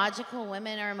men are logical,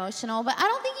 women are emotional, but I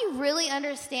don't think you really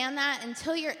understand that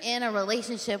until you're in a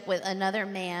relationship with another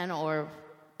man, or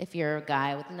if you're a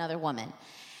guy, with another woman.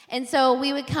 And so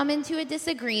we would come into a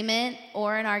disagreement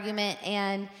or an argument,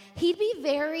 and he'd be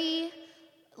very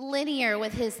linear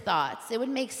with his thoughts. It would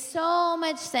make so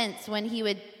much sense when he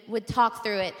would talk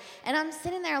through it. And I'm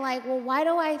sitting there why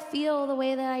do I feel the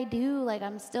way that I do?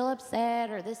 I'm still upset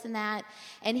or this and that.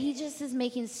 And he just is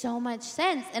making so much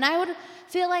sense. And I would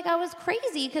feel like I was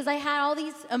crazy because I had all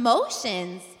these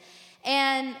emotions.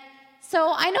 And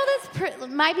so I know this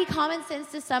might be common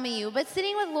sense to some of you, but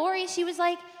sitting with Lori, she was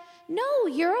like, no,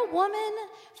 you're a woman.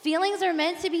 Feelings are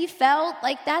meant to be felt.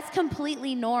 Like, that's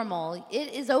completely normal.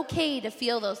 It is okay to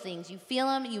feel those things. You feel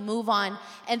them, you move on,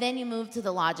 and then you move to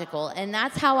the logical. And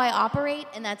that's how I operate,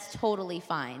 and that's totally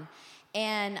fine.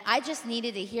 And I just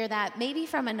needed to hear that, maybe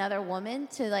from another woman,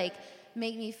 to like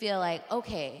make me feel like,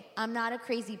 okay, I'm not a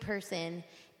crazy person,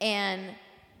 and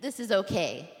this is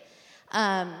okay.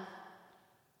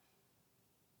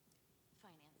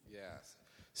 Yes.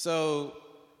 So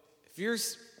if you're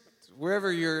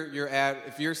wherever you're at,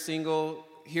 if you're single,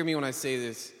 hear me when I say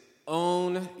this.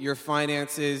 Own your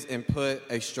finances and put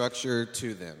a structure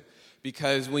to them.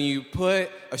 Because when you put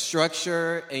a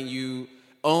structure and you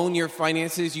own your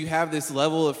finances, you have this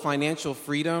level of financial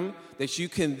freedom that you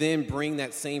can then bring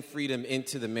that same freedom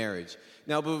into the marriage.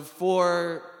 Now,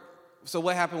 so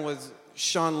what happened was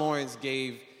Sean Lawrence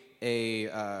gave a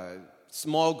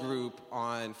small group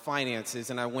on finances,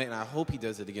 and I went, and I hope he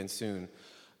does it again soon.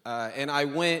 And I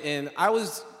went, and I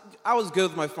was good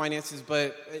with my finances,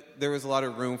 but there was a lot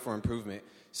of room for improvement.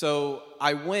 So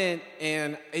I went,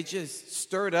 and it just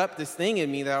stirred up this thing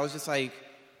in me that I was just like,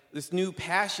 this new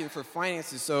passion for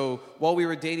finances. So while we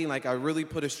were dating, like, I really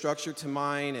put a structure to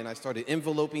mine, and I started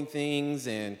enveloping things,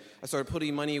 and I started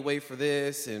putting money away for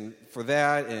this and for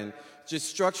that, and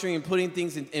just structuring and putting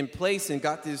things in place, and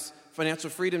got this financial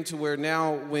freedom to where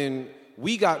now when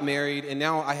we got married, and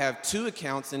now I have 2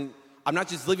 accounts, and I'm not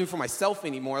just living for myself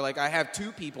anymore. Like, I have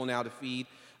 2 people now to feed.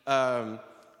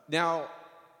 Now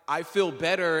I feel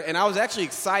better, and I was actually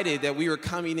excited that we were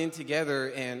coming in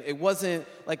together, and it wasn't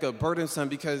like a burdensome,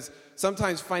 because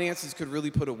sometimes finances could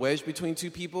really put a wedge between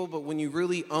 2 people, but when you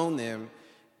really own them,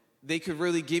 they could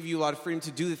really give you a lot of freedom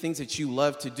to do the things that you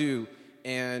love to do.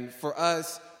 And for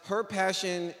us, her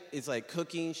passion is like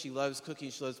cooking. She loves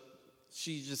cooking.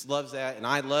 She just loves that, and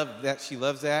I love that she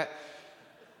loves that.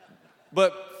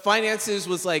 But finances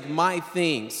was like my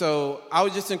thing. So I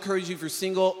would just encourage you, if you're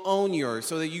single, own yours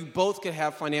so that you both could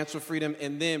have financial freedom,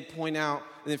 and then point out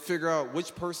and then figure out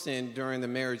which person during the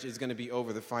marriage is going to be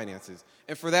over the finances.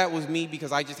 And for that was me,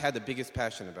 because I just had the biggest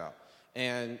passion about.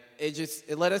 And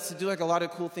it led us to do like a lot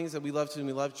of cool things that we love to do.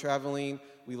 We love traveling.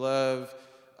 We love,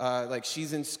 like,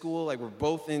 she's in school. Like, we're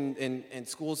both in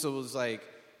school. So it was like,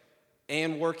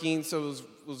 and working. So it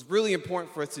was really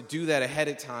important for us to do that ahead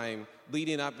of time,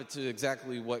 leading up to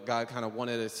exactly what God kind of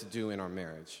wanted us to do in our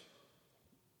marriage.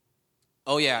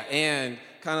 Oh, yeah, and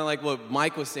kind of like what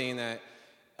Mike was saying, that,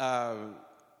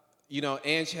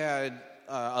 Ange had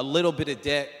a little bit of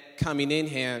debt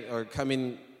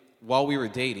coming while we were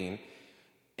dating.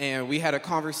 And we had a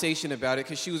conversation about it,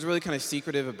 because she was really kind of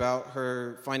secretive about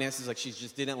her finances. Like, she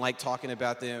just didn't like talking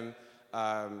about them.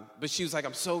 But she was like,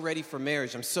 I'm so ready for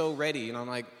marriage. I'm so ready. And I'm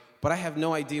like, but I have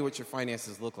no idea what your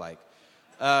finances look like.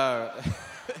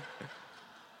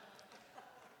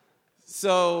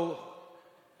 So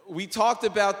we talked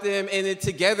about them, and then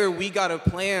together we got a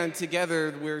plan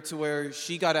together where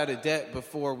she got out of debt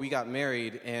before we got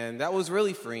married. And that was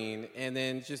really freeing. And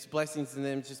then just blessings in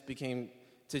them just became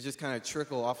to just kind of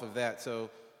trickle off of that. So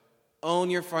own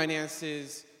your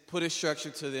finances. Put a structure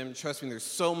to them. Trust me, there's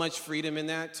so much freedom in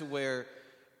that, to where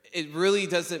it really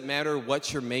doesn't matter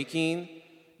what you're making.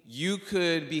 You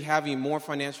could be having more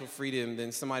financial freedom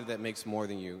than somebody that makes more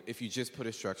than you if you just put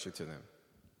a structure to them.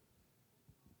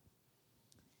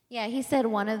 Yeah, he said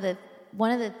one of the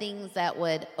things that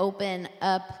would open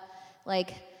up,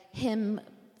 like, him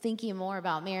thinking more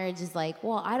about marriage is like,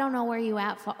 well, I don't know where you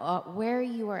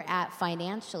are at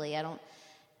financially. I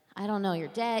don't know your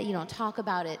debt. You don't talk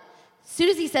about it. As soon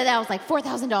as he said that, I was like,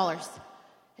 $4,000.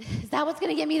 Is that what's going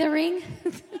to get me the ring?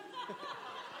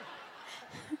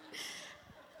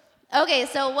 Okay,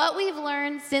 so what we've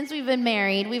learned since we've been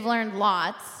married, we've learned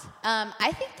lots.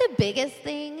 I think the biggest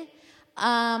thing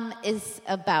is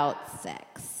about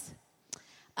sex.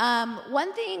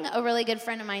 One thing a really good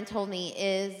friend of mine told me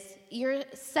is your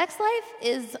sex life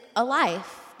is a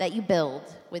life that you build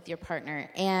with your partner.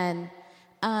 And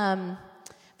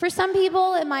for some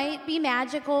people, it might be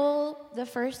magical the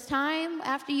first time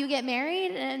after you get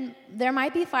married, and there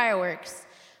might be fireworks.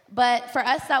 But for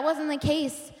us, that wasn't the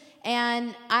case.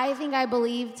 And I think I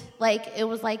believed, like, it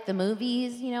was like the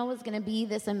movies, it was going to be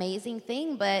this amazing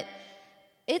thing. But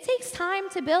it takes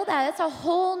time to build that. It's a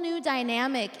whole new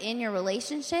dynamic in your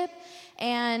relationship.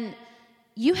 And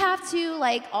you have to,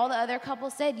 like all the other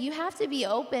couples said, you have to be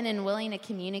open and willing to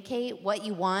communicate what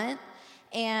you want.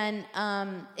 And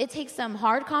it takes some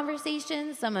hard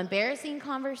conversations, some embarrassing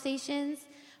conversations.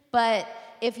 But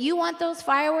if you want those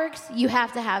fireworks, you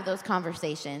have to have those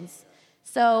conversations.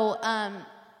 So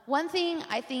one thing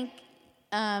I think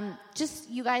just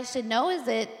you guys should know is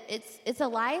that it's a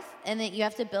life, and that you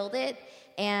have to build it.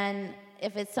 And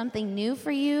if it's something new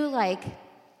for you, like,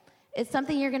 it's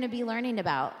something you're going to be learning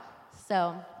about.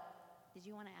 So, did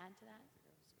you want to add to that?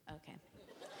 Okay.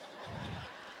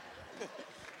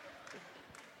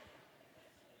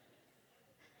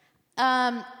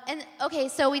 And okay,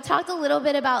 so we talked a little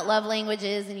bit about love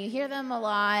languages, and you hear them a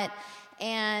lot.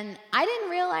 And I didn't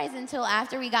realize until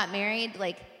after we got married,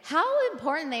 like, how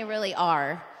important they really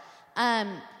are.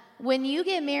 When you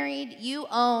get married, you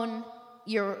own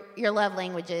your love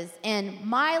languages, and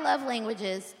my love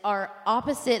languages are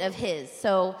opposite of his.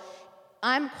 So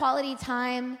I'm quality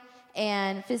time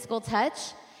and physical touch,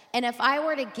 and if I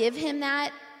were to give him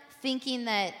that, thinking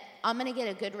that I'm gonna get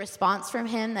a good response from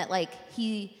him, that like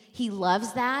he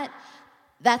loves that,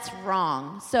 that's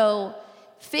wrong. So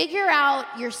figure out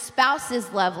your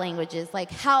spouse's love languages, like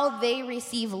how they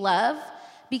receive love,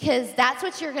 because that's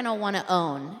what you're gonna wanna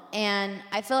own. And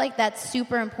I feel like that's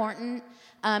super important,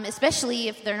 especially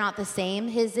if they're not the same.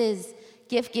 His is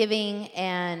gift giving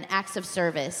and acts of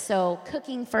service. So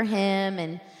cooking for him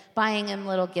and buying him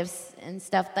little gifts and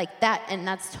stuff like that. And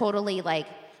that's totally like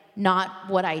not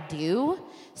what I do.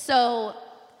 So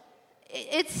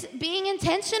it's being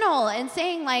intentional and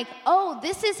saying like, oh,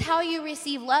 this is how you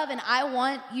receive love, and I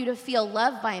want you to feel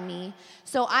loved by me.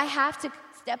 So I have to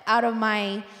step out of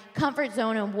my comfort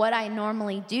zone and what I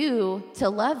normally do to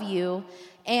love you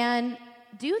and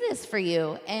do this for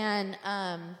you. And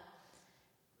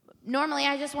normally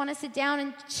I just want to sit down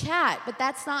and chat, but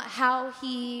that's not how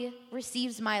he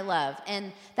receives my love,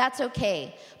 and that's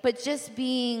okay. But just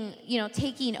being,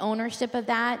 taking ownership of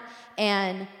that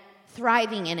and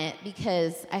thriving in it,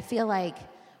 because I feel like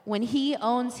when he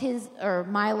owns his or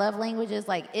my love languages,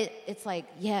 like it's like,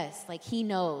 yes, like he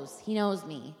knows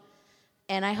me.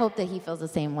 And I hope that he feels the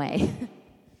same way.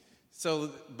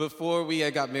 So before we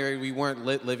got married, we weren't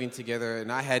living together,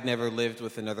 and I had never lived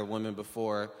with another woman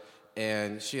before,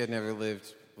 and she had never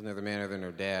lived with another man other than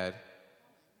her dad.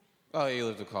 Oh, you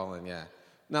lived with Colin, yeah.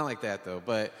 Not like that, though,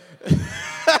 but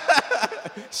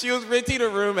she was renting a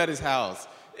room at his house.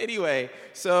 Anyway,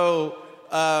 so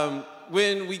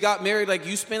when we got married, like,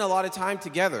 you spent a lot of time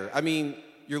together. I mean,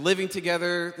 you're living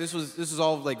together. This was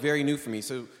all, like, very new for me.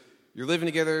 So you're living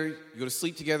together, you go to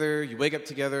sleep together, you wake up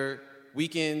together,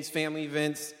 weekends, family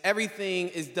events, everything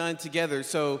is done together.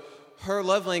 So her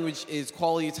love language is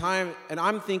quality time, and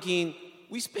I'm thinking,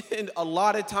 we spend a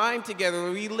lot of time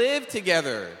together, we live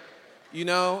together,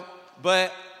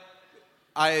 But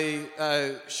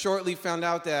I shortly found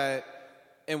out that,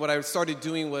 and what I started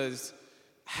doing was,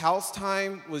 house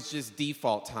time was just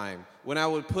default time. When I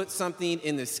would put something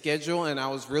in the schedule and I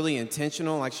was really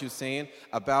intentional, like she was saying,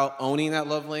 about owning that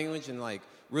love language and like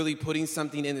really putting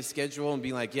something in the schedule and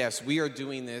being like, yes, we are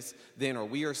doing this then, or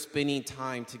we are spending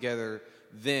time together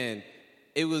then,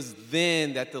 it was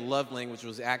then that the love language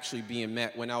was actually being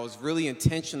met, when I was really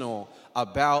intentional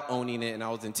about owning it, and I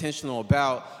was intentional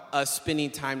about us spending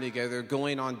time together,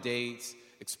 going on dates,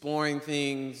 exploring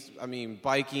things,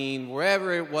 biking,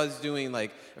 wherever it was doing.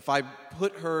 Like, if I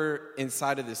put her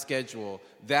inside of the schedule,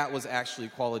 that was actually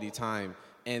quality time.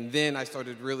 And then I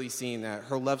started really seeing that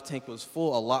her love tank was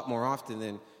full a lot more often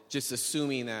than just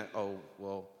assuming that, oh,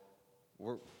 well,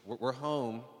 we're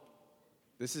home.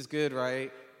 This is good,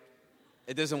 right?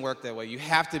 It doesn't work that way. You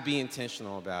have to be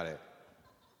intentional about it.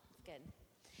 Good.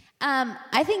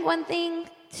 I think one thing,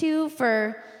 too,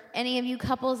 for any of you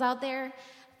couples out there,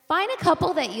 find a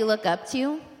couple that you look up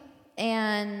to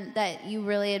and that you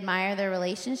really admire their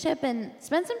relationship, and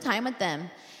spend some time with them.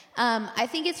 I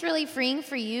think it's really freeing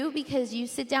for you, because you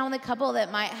sit down with a couple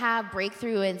that might have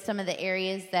breakthrough in some of the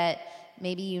areas that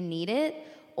maybe you need it,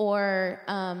 or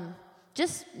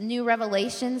just new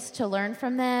revelations to learn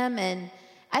from them. And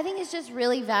I think it's just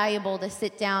really valuable to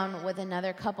sit down with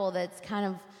another couple that's kind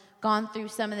of gone through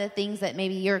some of the things that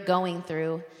maybe you're going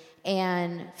through,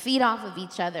 and feed off of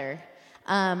each other.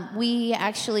 We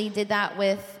actually did that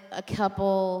with a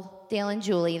couple, Dale and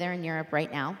Julie. They're in Europe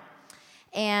right now.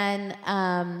 And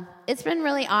it's been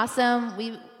really awesome.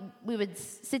 We would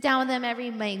sit down with them every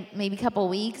maybe couple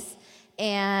weeks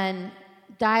and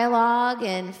dialogue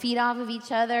and feed off of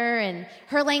each other. And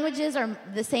her languages are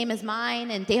the same as mine,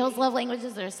 and Dale's love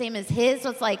languages are the same as his.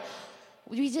 So it's like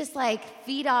we just like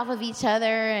feed off of each other.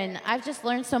 And I've just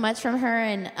learned so much from her.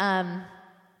 And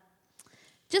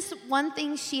just one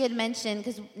thing she had mentioned,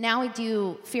 because now we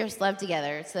do Fierce Love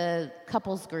together. It's a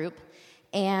couples group.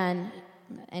 And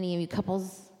any of you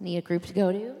couples need a group to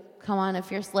go to, come on to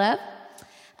Fierce Love.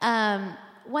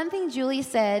 One thing Julie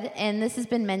said, and this has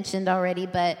been mentioned already,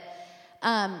 but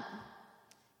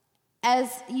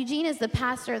as Eugene is the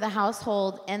pastor of the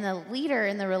household and the leader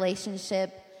in the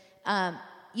relationship,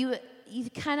 you you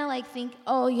kind of like think,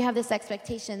 oh, you have this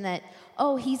expectation that,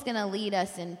 oh, he's going to lead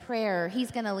us in prayer,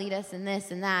 he's going to lead us in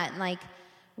this and that, and like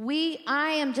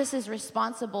I am just as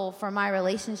responsible for my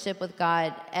relationship with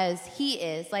God as he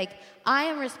is. Like, I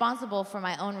am responsible for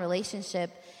my own relationship.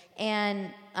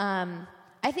 And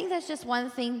I think that's just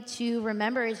one thing to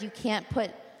remember is you can't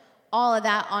put all of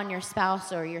that on your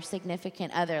spouse or your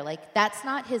significant other. Like, that's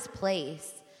not his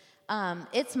place.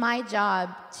 It's my job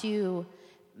to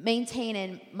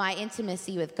maintain my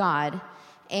intimacy with God.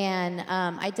 And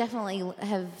I definitely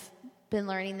have been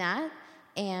learning that.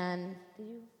 And did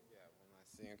you?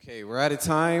 Okay, we're out of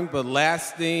time, but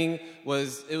last thing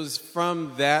was, it was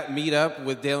from that meetup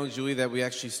with Dale and Julie that we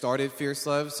actually started Fierce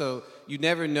Love, so you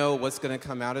never know what's going to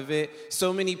come out of it.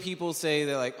 So many people say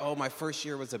that, like, oh, my first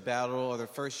year was a battle, or the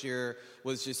first year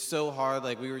was just so hard,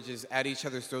 like we were just at each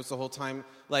other's throats the whole time.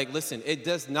 Like, listen, it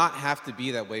does not have to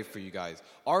be that way for you guys.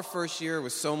 Our first year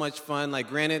was so much fun. Like,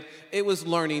 granted, it was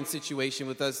learning situation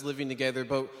with us living together,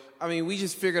 but I mean, we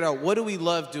just figured out, what do we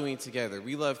love doing together?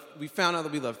 We found out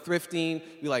that we love thrifting,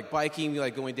 we like biking, we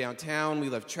like going downtown, we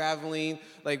love traveling,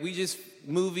 like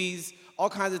movies, all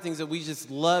kinds of things that we just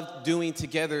loved doing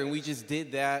together, and we just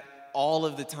did that all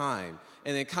of the time.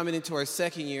 And then coming into our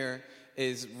second year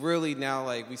is really now,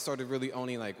 like, we started really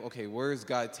owning, like, okay, where is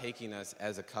God taking us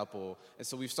as a couple? And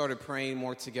so we've started praying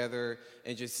more together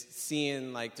and just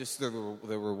seeing, like, just the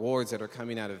rewards that are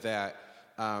coming out of that.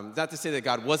 Not to say that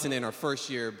God wasn't in our first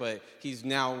year, but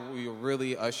we're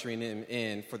really ushering him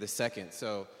in for the second.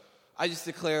 So I just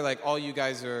declare, like, all you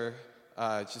guys are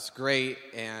just great,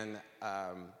 and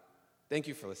thank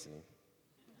you for listening.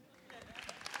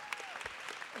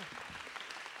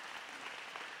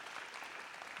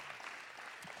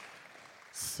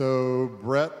 So,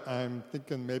 Brett, I'm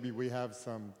thinking maybe we have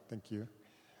some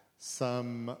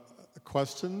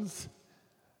questions.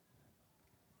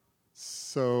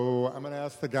 So I'm going to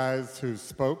ask the guys who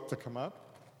spoke to come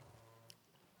up.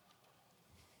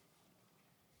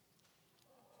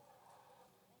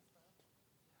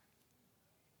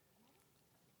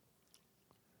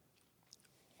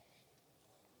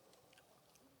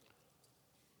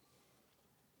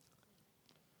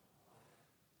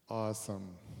 Awesome.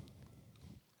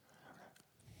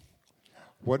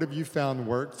 What have you found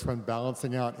works when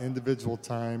balancing out individual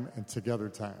time and together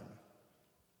time?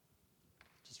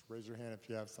 Just raise your hand if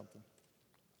you have something.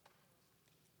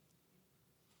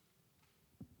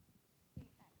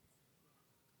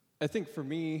 I think for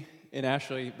me and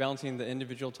Ashley, balancing the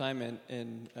individual time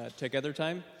and together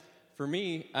time, for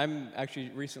me, I'm actually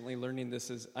recently learning this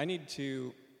is I need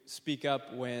to speak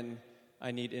up when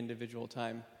I need individual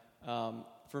time.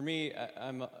 For me,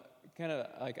 I'm kind of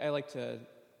like, I like to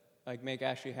like make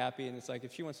Ashley happy, and it's like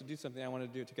if she wants to do something, I want to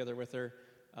do it together with her,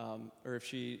 or if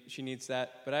she needs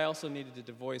that. But I also needed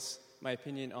to voice my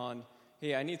opinion on,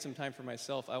 hey, I need some time for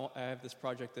myself. I have this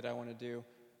project that I want to do.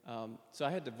 So I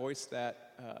had to voice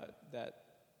that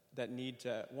need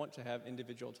to want to have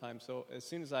individual time. So as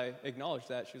soon as I acknowledged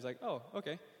that, she was like, "Oh,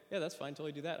 okay, yeah, that's fine.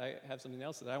 Totally do that. I have something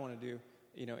else that I want to do,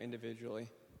 individually."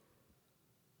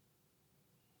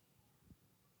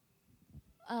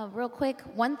 Real quick,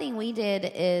 one thing we did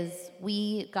is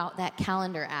we got that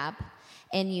calendar app,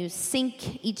 and you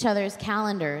sync each other's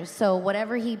calendars. So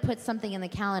whatever he puts something in the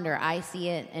calendar, I see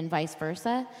it, and vice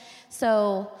versa.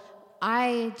 So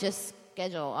I just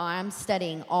schedule. I'm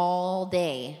studying all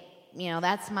day.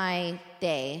 That's my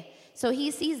day. So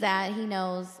he sees that. He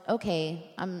knows,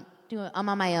 okay, I'm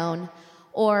on my own.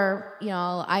 Or,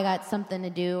 I got something to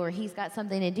do, or he's got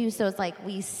something to do. So it's like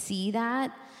we see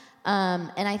that.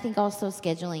 And I think also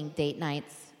scheduling date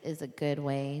nights is a good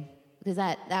way. Because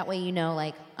that way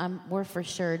we're for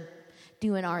sure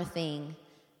doing our thing.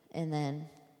 And then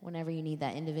whenever you need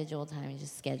that individual time, you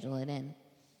just schedule it in.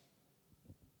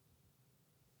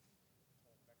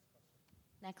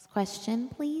 Next question,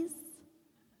 please.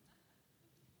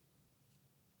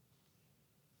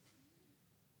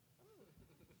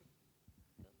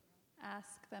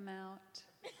 Ask them out.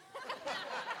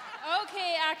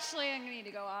 Okay, actually, I'm going to need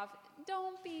to go off.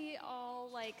 Don't be all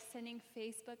sending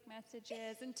Facebook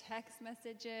messages and text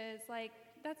messages.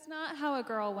 That's not how a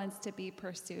girl wants to be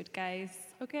pursued, guys.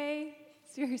 Okay?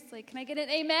 Seriously, can I get an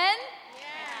amen?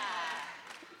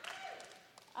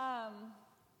 Yeah.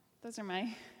 Those are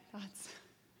my thoughts.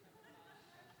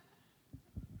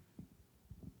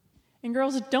 And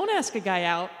girls, don't ask a guy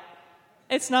out.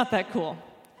 It's not that cool.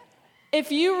 If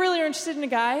you really are interested in a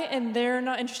guy and they're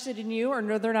not interested in you, or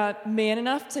they're not man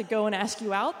enough to go and ask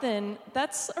you out, then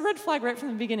that's a red flag right from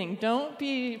the beginning. Don't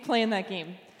be playing that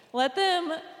game. Let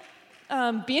them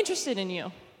be interested in you.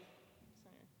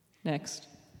 Next.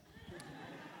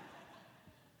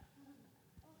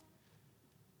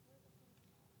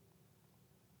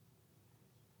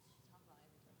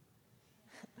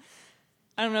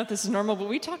 I don't know if this is normal, but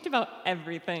we talked about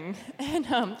everything. And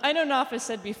I know Naf has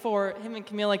said before, him and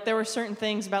Camille, like there were certain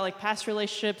things about like past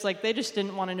relationships, like they just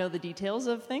didn't want to know the details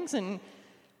of things. And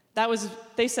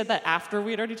they said that after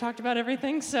we'd already talked about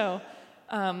everything. So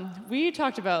we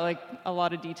talked about like a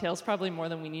lot of details, probably more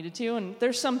than we needed to. And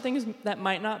there's some things that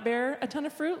might not bear a ton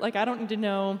of fruit. Like I don't need to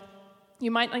know,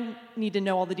 you might not need to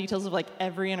know all the details of like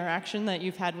every interaction that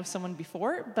you've had with someone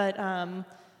before, but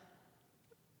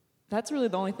that's really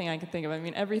the only thing I can think of. I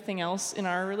mean, everything else in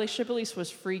our relationship at least was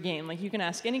free game. Like you can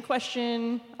ask any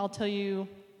question, I'll tell you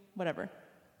whatever.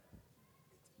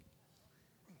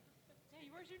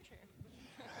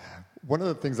 One of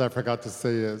the things I forgot to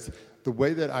say is the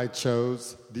way that I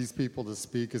chose these people to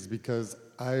speak is because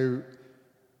I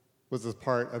was a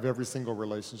part of every single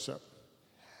relationship.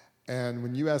 And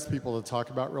when you ask people to talk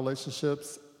about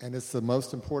relationships, and it's the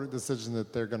most important decision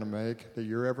that they're going to make, that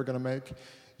you're ever going to make,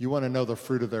 you want to know the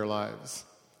fruit of their lives.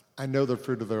 I know the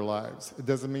fruit of their lives. It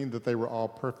doesn't mean that they were all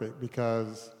perfect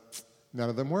because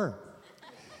none of them were.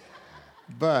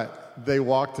 But they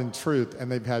walked in truth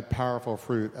and they've had powerful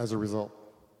fruit as a result.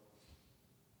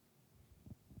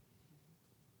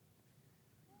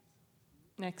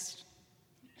 Next.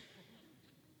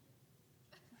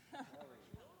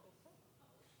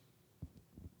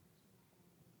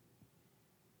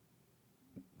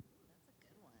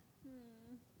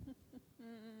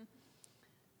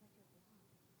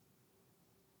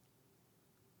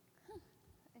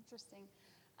 Interesting.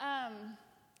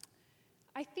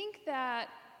 I think that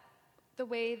the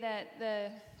way that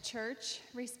the church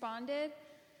responded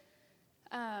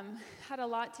had a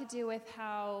lot to do with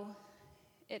how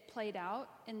it played out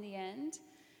in the end.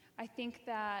 I think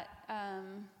that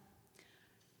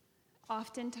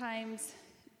oftentimes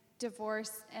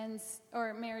divorce ends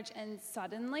or marriage ends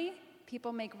suddenly.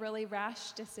 People make really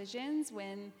rash decisions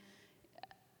when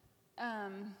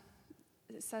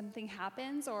something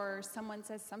happens or someone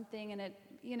says something and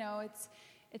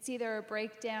it's either a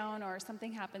breakdown or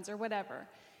something happens or whatever.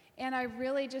 And I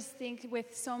really just think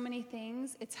with so many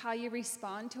things, it's how you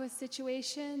respond to a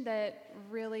situation that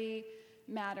really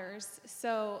matters.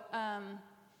 So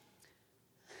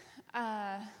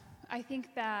I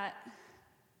think that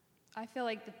I feel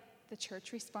like the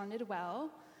church responded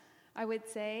well, I would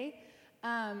say.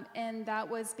 And that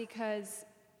was because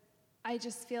I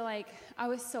just feel like I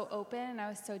was so open and I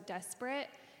was so desperate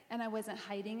and I wasn't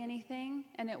hiding anything,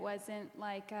 and it wasn't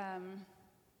like I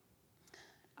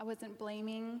wasn't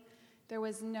blaming. There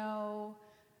was no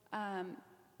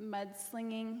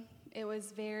mudslinging. It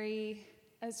was very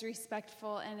as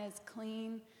respectful and as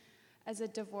clean as a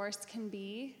divorce can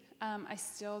be. I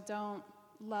still don't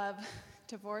love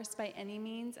divorce by any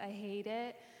means. I hate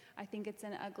it. I think it's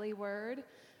an ugly word.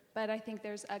 But I think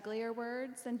there's uglier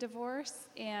words than divorce,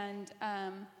 and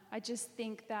I just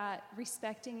think that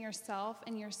respecting yourself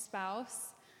and your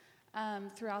spouse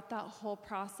throughout that whole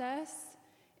process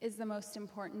is the most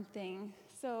important thing.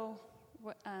 So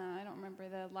I don't remember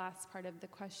the last part of the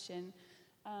question.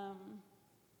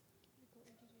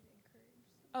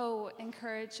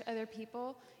 Encourage other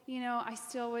people. I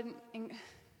still wouldn't,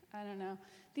 I don't know.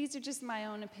 These are just my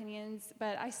own opinions,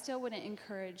 but I still wouldn't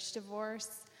encourage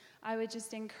divorce. I would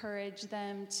just encourage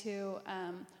them to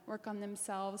work on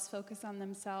themselves, focus on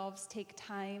themselves, take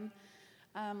time,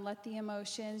 let the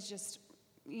emotions just,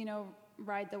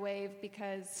 ride the wave,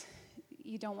 because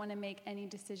you don't want to make any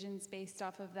decisions based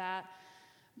off of that.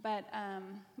 But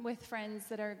with friends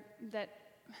that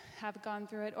have gone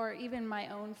through it, or even my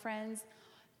own friends,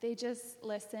 they just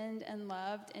listened and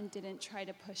loved and didn't try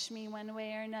to push me one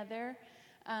way or another.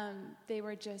 They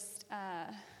were just...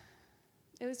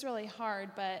 it was really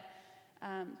hard, but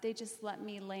they just let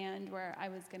me land where I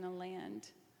was going to land.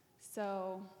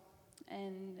 So,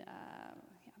 and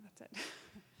that's it.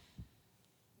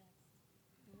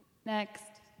 Next.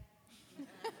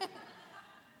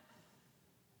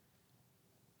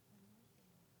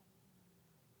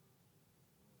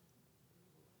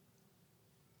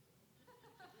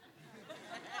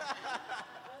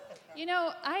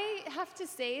 I have to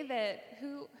say that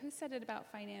who said it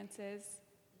about finances?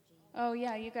 Oh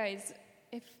yeah, you guys.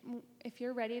 If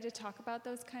you're ready to talk about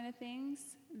those kind of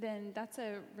things, then that's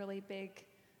a really big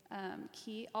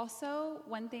key. Also,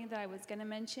 one thing that I was going to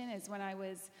mention is when I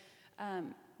was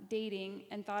dating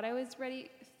and thought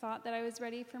that I was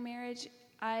ready for marriage,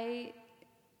 I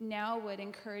now would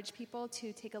encourage people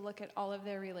to take a look at all of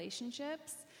their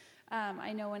relationships.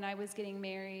 I know when I was getting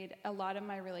married, a lot of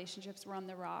my relationships were on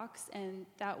the rocks, and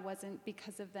that wasn't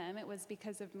because of them, it was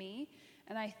because of me.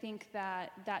 And I think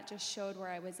that just showed where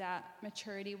I was at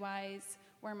maturity-wise,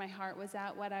 where my heart was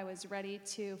at, what I was ready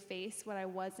to face, what I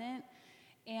wasn't.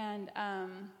 And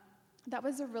that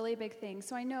was a really big thing.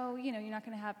 So I know, you're not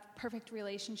going to have perfect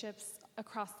relationships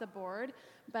across the board,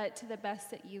 but to the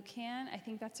best that you can, I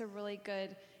think that's a really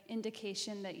good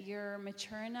indication that you're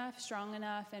mature enough, strong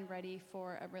enough, and ready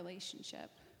for a relationship.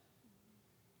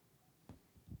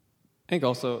 I think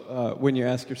also when you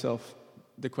ask yourself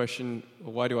the question,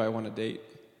 why do I want to date?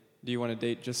 Do you want to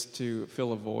date just to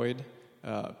fill a void?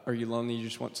 Are you lonely? You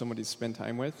just want somebody to spend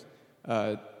time with?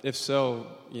 If so,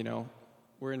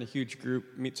 we're in a huge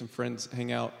group, meet some friends,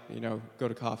 hang out, go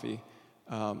to coffee.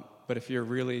 But if you're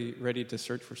really ready to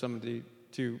search for somebody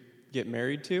to get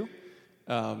married to,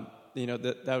 that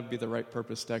would be the right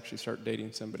purpose to actually start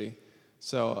dating somebody.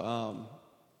 So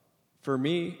for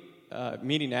me,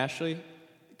 meeting Ashley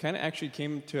kind of actually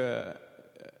came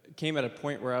at a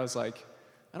point where I was like,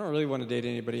 I don't really want to date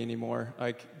anybody anymore.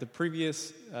 Like the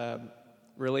previous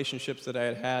relationships that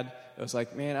I had, it was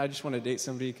like, man, I just want to date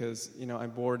somebody because I'm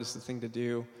bored. It's the thing to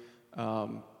do,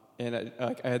 and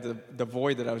I had the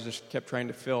void that I was just kept trying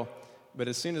to fill. But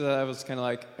as soon as I was kind of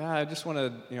like, I just want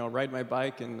to ride my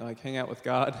bike and like hang out with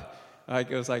God, it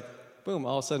was like, boom!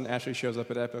 All of a sudden, Ashley shows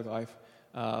up at Epic Life,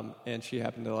 and she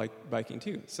happened to like biking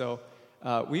too. So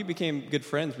we became good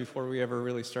friends before we ever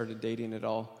really started dating at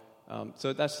all.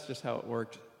 So that's just how it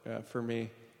worked for me.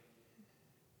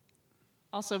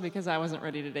 Also because I wasn't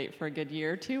ready to date for a good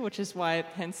year or two, which is why,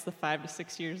 hence the 5 to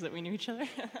 6 years that we knew each other.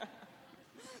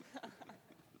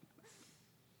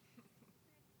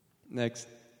 Next.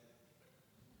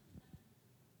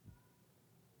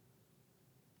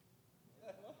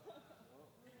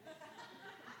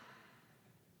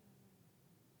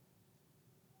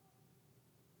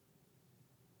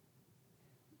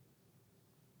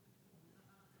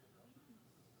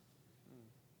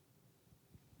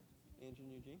 Andrew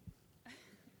and Eugene?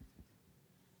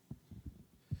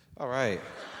 All right.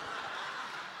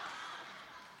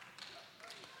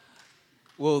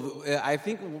 Well, I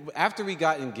think after we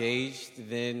got engaged,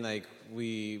 then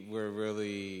we were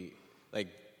really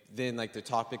then the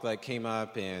topic came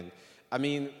up, and I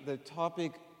mean the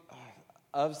topic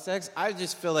of sex. I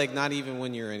just feel like not even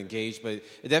when you're engaged, but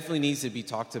it definitely needs to be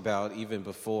talked about even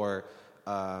before,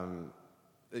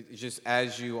 just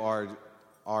as you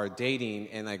are dating,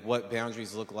 and what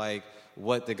boundaries look like,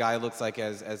 what the guy looks like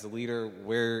as a leader,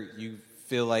 where you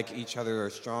feel like each other are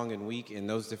strong and weak in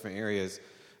those different areas.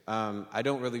 I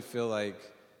don't really feel like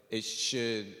it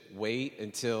should wait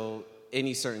until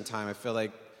any certain time. I feel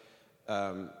like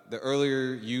the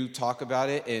earlier you talk about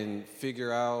it and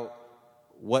figure out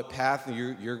what path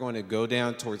you're going to go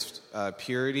down towards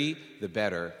purity, the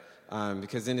better.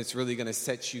 Because then it's really going to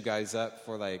set you guys up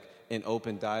for an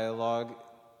open dialogue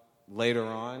later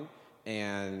on.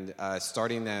 And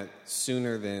starting that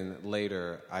sooner than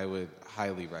later, I would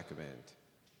highly recommend.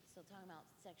 So talking about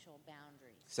sexual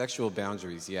boundaries. Sexual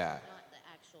boundaries, yeah. Not the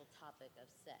actual topic of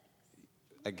sex.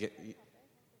 I get.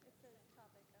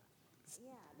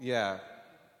 Yeah.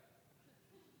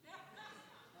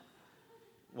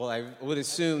 Well, I would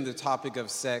assume the topic of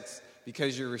sex,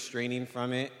 because you're restraining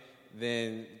from it,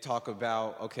 then talk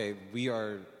about, okay, we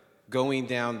are going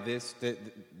down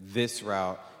this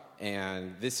route,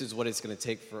 and this is what it's going to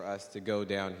take for us to go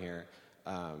down here.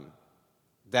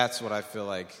 That's what I feel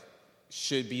like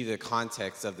should be the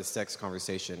context of the sex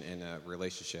conversation in a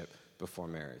relationship before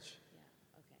marriage.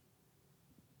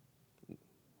 Yeah, okay.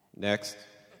 Next.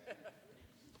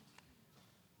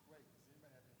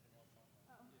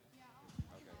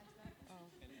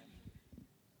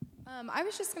 I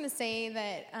was just going to say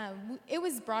that it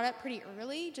was brought up pretty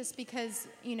early just because,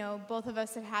 both of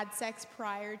us had sex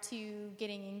prior to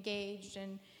getting engaged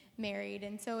and married.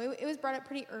 And so it was brought up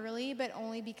pretty early, but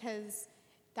only because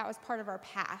that was part of our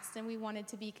past and we wanted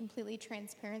to be completely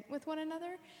transparent with one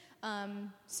another.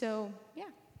 Yeah.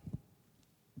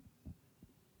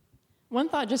 One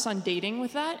thought just on dating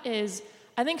with that is,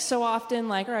 I think so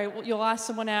often, all right, well, you'll ask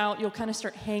someone out, you'll kind of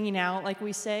start hanging out, like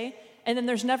we say, and then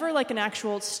there's never an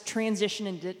actual transition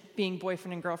into being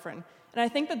boyfriend and girlfriend. And I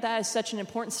think that is such an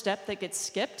important step that gets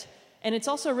skipped, and it's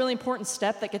also a really important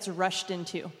step that gets rushed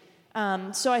into.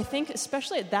 So I think,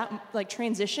 especially at that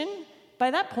transition, by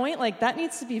that point, that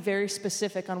needs to be very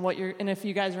specific on what and if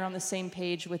you guys are on the same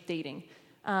page with dating.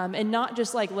 And not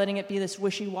just letting it be this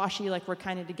wishy-washy, we're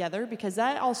kind of together, because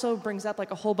that also brings up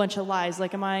a whole bunch of lies.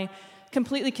 Am I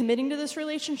completely committing to this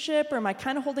relationship, or am I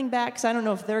kind of holding back because I don't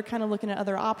know if they're kind of looking at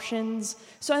other options?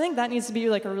 So I think that needs to be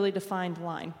a really defined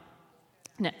line.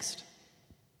 Next.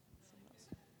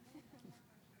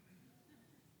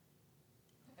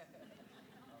 I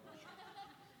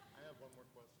have one more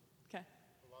question. Okay.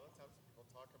 A lot of times people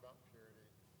talk about purity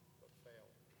but fail.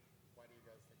 Why do you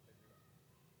guys think they do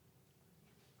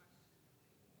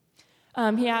that?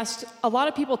 He asked, a lot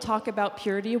of people talk about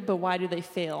purity, but why do they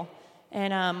fail?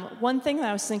 And one thing that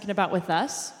I was thinking about with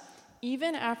us,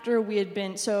 even after we'd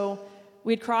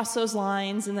crossed those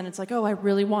lines, and then it's like, oh, I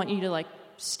really want you to like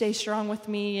stay strong with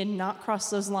me and not cross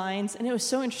those lines. And it was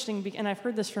so interesting, and I've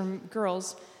heard this from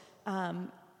girls,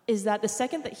 is that the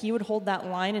second that he would hold that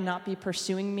line and not be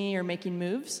pursuing me or making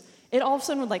moves, it all of a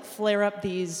sudden would like flare up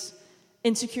these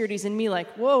insecurities in me, like,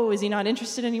 whoa, is he not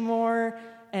interested anymore?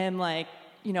 And like,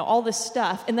 all this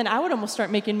stuff. And then I would almost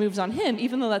start making moves on him,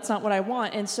 even though that's not what I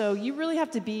want. And so you really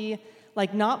have to be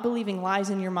like not believing lies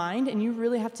in your mind, and you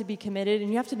really have to be committed,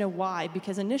 and you have to know why,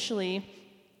 because initially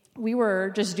we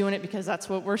were just doing it because that's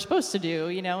what we're supposed to do,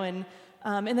 and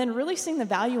then really seeing the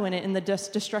value in it and the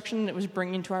destruction it was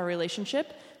bringing to our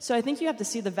relationship. So I think you have to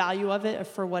see the value of it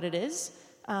for what it is,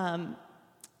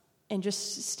 and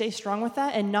just stay strong with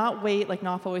that and not wait, like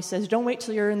Knopf always says, don't wait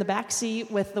till you're in the back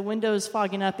seat with the windows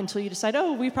fogging up until you decide,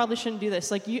 oh, we probably shouldn't do this.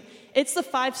 Like it's the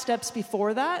 5 steps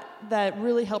before that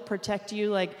really help protect you.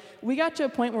 Like we got to a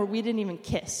point where we didn't even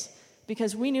kiss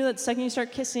because we knew that the second you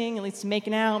start kissing, at least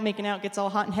making out gets all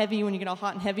hot and heavy. When you get all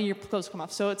hot and heavy, your clothes come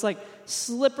off. So it's like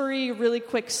slippery, really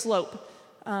quick slope.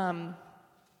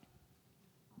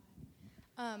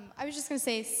 I was just going to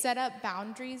say, set up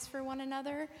boundaries for one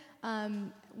another.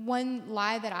 One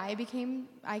lie that I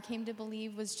came to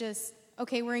believe was just,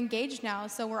 okay, we're engaged now,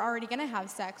 so we're already going to have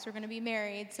sex. We're going to be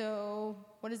married, so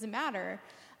what does it matter?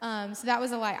 So that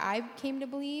was a lie I came to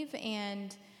believe,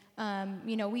 and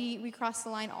we crossed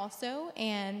the line also,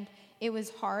 and it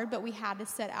was hard, but we had to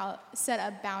set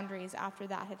up boundaries after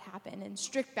that had happened, and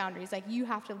strict boundaries, like you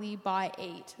have to leave by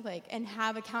 8, and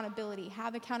have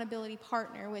accountability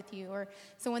partner with you, or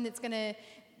someone that's going to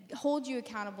hold you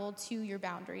accountable to your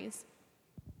boundaries.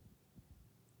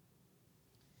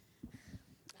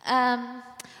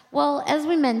 Well, as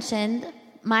we mentioned,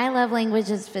 my love language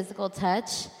is physical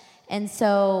touch, and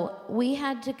so we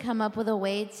had to come up with a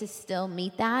way to still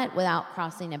meet that without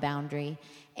crossing a boundary,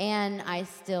 and I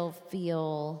still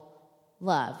feel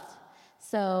loved.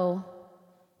 So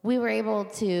we were able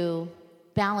to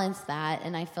balance that,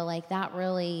 and I feel like that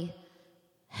really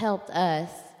helped us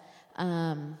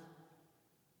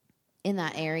in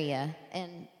that area.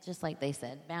 And just like they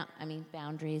said,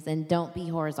 boundaries, and don't be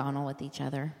horizontal with each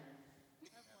other.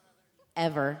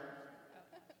 Ever.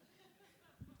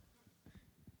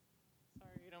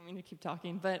 Sorry, I don't mean to keep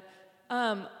talking, but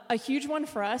a huge one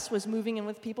for us was moving in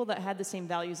with people that had the same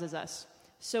values as us.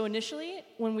 So initially,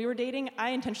 when we were dating,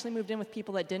 I intentionally moved in with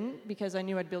people that didn't because I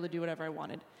knew I'd be able to do whatever I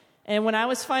wanted. And when I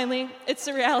was it's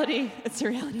the reality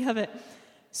of it.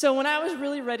 So when I was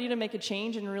really ready to make a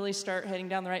change and really start heading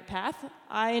down the right path,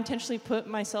 I intentionally put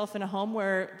myself in a home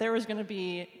where there was going to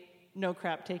be no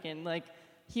crap taken. Like,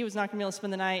 he was not going to be able to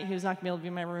spend the night. He was not going to be able to be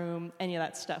in my room, any of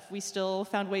that stuff. We still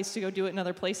found ways to go do it in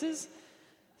other places.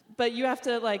 But you have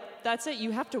to, that's it.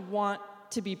 You have to want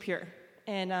to be pure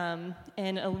and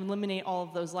eliminate all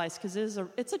of those lies, because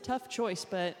it's a tough choice,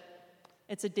 but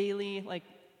it's a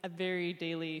very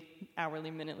daily,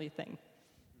 hourly, minutely thing.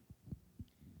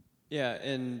 Yeah,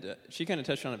 and she kind of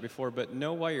touched on it before, but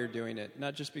know why you're doing it.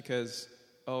 Not just because,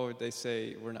 they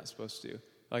say we're not supposed to.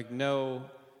 Know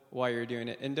why you're doing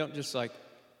it. And don't just,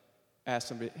 ask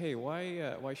somebody, hey,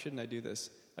 why shouldn't I do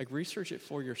this? Research it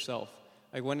for yourself.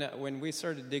 When we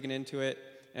started digging into it,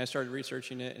 and I started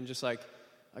researching it, and just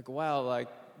wow,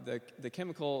 the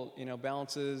chemical,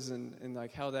 balances and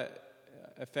how that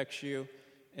affects you.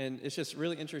 And it's just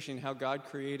really interesting how God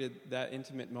created that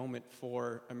intimate moment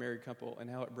for a married couple and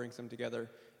how it brings them together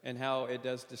and how it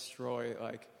does destroy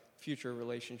future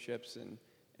relationships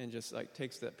and just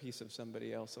takes that piece of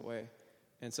somebody else away.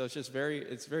 And so it's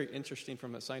very interesting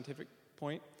from a scientific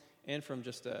point and from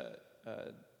just a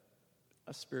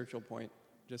spiritual point,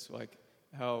 just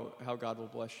how God will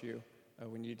bless you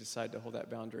when you decide to hold that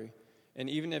boundary. And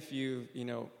even if you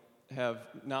have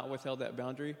not withheld that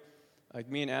boundary,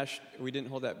 me and Ash, we didn't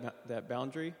hold that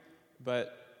boundary,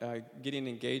 but getting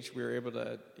engaged, we were able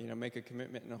to make a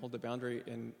commitment and hold the boundary,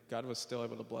 and God was still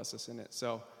able to bless us in it.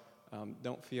 So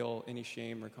don't feel any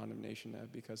shame or condemnation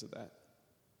because of that.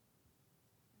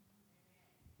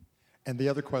 And the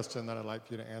other question that I'd like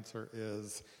you to answer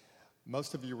is,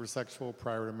 most of you were sexual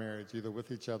prior to marriage, either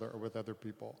with each other or with other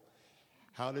people.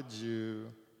 How did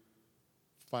you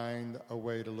find a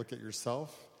way to look at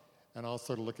yourself and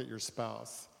also to look at your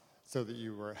spouse so that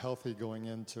you were healthy going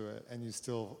into it and you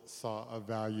still saw a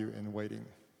value in waiting?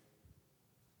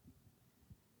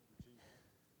 Do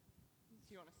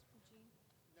you want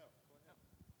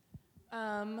to?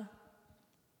 No.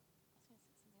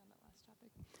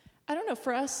 don't know.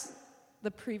 For us,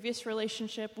 the previous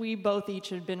relationship, we both each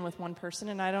had been with one person,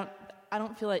 and I I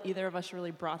don't feel that either of us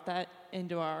really brought that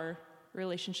into our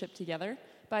relationship together.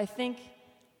 But I think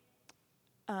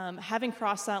having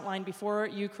crossed that line before,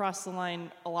 you crossed the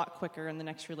line a lot quicker in the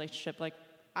next relationship. Like,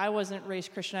 I wasn't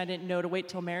raised Christian. I didn't know to wait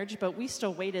till marriage, but we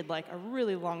still waited like a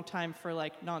really long time for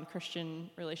like non-Christian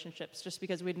relationships just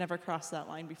because we'd never crossed that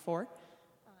line before. Another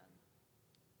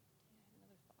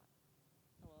thought.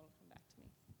 Oh, well, it'll come back to me.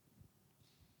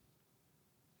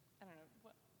 I don't know.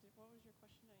 What was your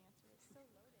question? Did I answer it? It's so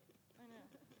loaded. I know.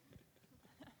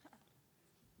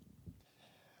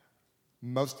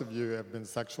 Most of you have been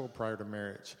sexual prior to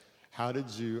marriage. How did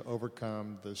you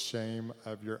overcome the shame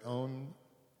of your own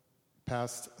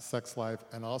past sex life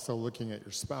and also looking at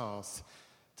your spouse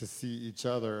to see each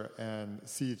other and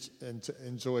and to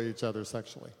enjoy each other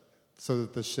sexually so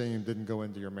that the shame didn't go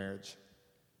into your marriage?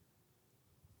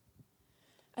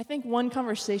 I think one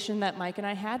conversation that Mike and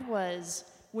I had was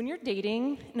when you're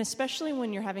dating, and especially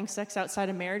when you're having sex outside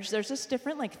of marriage, there's this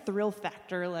different like thrill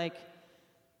factor, like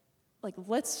I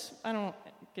don't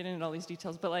get into all these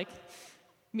details, but like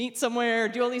meet somewhere,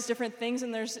 do all these different things,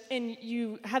 and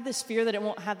you have this fear that it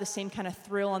won't have the same kind of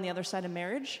thrill on the other side of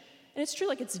marriage. And it's true,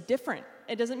 like it's different.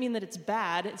 It doesn't mean that it's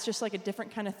bad. It's just like a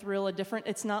different kind of thrill,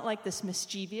 it's not like this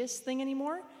mischievous thing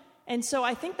anymore. And so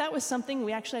I think that was something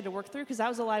we actually had to work through because that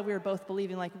was a lie we were both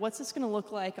believing, like, what's this going to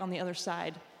look like on the other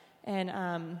side? And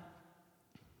I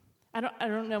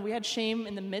don't know, we had shame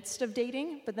in the midst of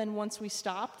dating, but then once we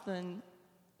stopped, then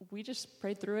we just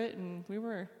prayed through it, and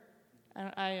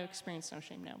I experience no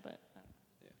shame now,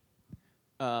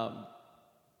 but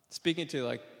speaking to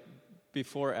like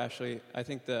before Ashley, I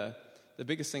think the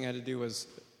biggest thing I had to do was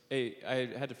I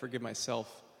had to forgive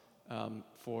myself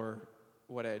for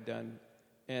what I had done,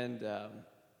 and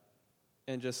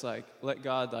just like let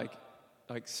God like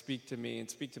speak to me and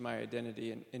speak to my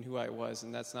identity and who I was,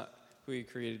 and that's not who He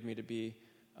created me to be,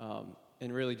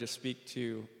 and really just speak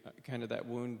to kind of that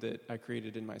wound that I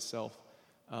created in myself.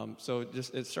 So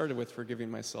it started with forgiving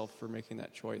myself for making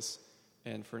that choice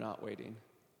and for not waiting.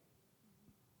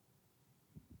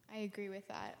 I agree with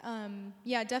that.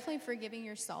 Yeah, definitely forgiving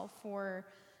yourself for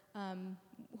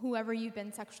whoever you've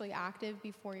been sexually active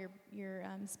before your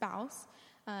spouse,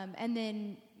 and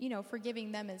then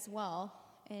forgiving them as well,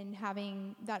 and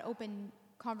having that open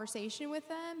conversation with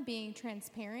them, being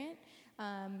transparent,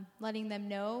 letting them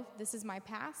know this is my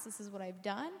past, this is what I've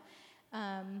done.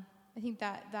 I think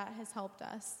that has helped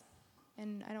us,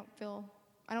 and I don't feel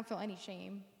any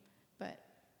shame, but.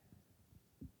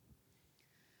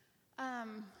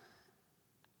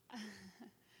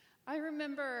 I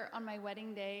remember on my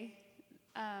wedding day,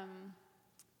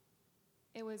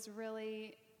 it was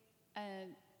really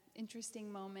an interesting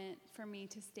moment for me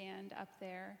to stand up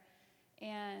there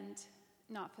and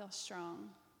not feel strong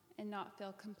and not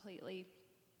feel completely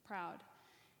proud.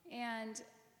 And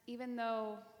even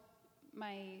though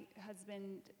my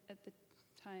husband at the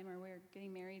time, or we were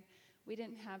getting married, we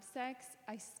didn't have sex,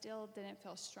 I still didn't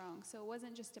feel strong. So it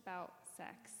wasn't just about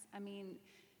sex. I mean,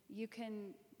 you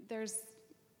can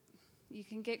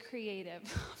get creative,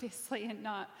 obviously, and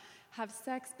not have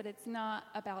sex, but it's not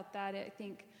about that. I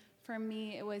think for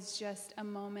me, it was just a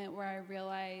moment where I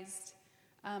realized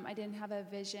I didn't have a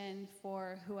vision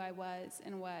for who I was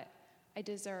and what I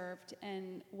deserved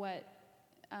and what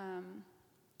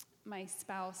my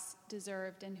spouse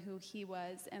deserved and who he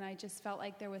was. And I just felt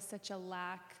like there was such a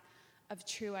lack of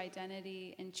true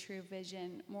identity and true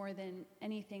vision more than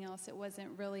anything else. It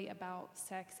wasn't really about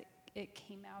sex. It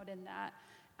came out in that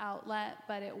outlet,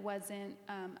 but it wasn't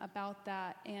about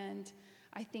that. And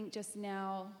I think just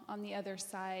now on the other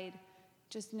side,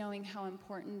 just knowing how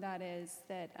important that is,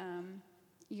 that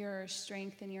your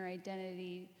strength and your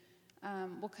identity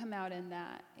will come out in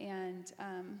that. And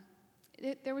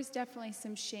there was definitely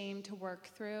some shame to work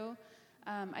through.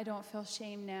 I don't feel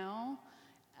shame now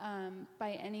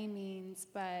by any means,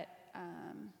 but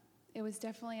it was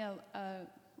definitely a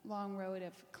long road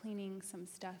of cleaning some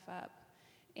stuff up.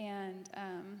 And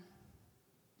I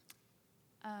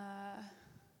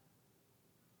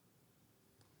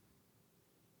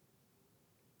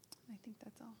think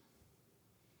that's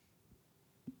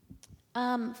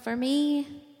all. For me,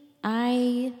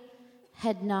 I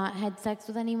had not had sex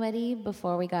with anybody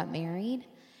before we got married,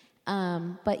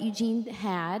 but Eugene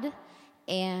had,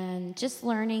 and just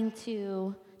learning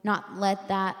to not let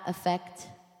that affect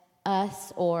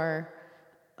us or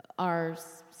our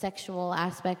sexual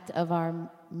aspect of our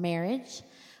marriage.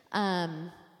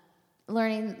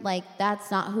 Learning, like,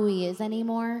 that's not who he is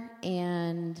anymore,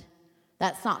 and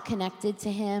that's not connected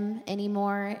to him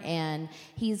anymore, and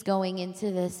he's going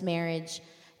into this marriage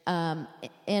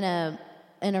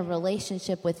in a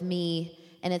relationship with me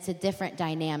and it's a different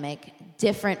dynamic,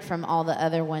 different from all the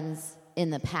other ones in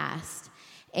the past.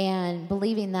 And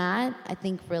believing that, I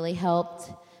think, really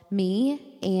helped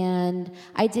me. And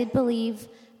I did believe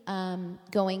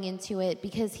going into it,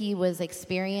 because he was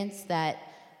experienced, that,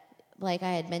 like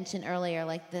I had mentioned earlier,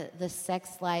 like the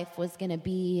sex life was going to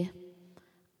be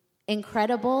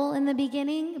incredible in the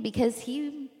beginning because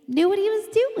he knew what he was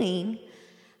doing.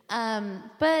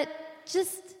 But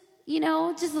just,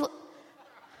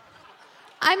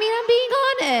 I'm being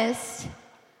honest.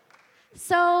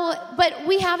 So, but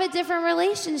we have a different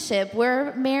relationship.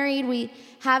 We're married. We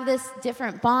have this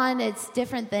different bond. It's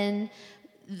different than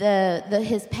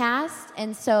his past.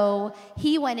 And so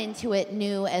he went into it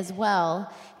new as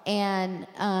well. And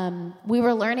we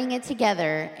were learning it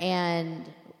together. And,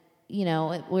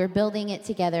 we're building it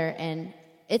together. And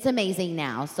it's amazing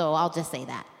now. So I'll just say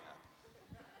that.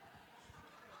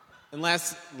 And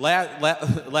last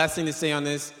thing to say on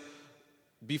this,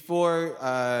 before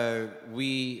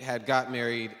we had got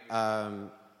married,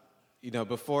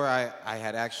 before I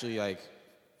had actually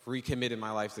recommitted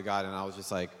my life to God, and I was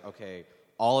just like, okay,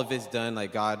 all of it's done,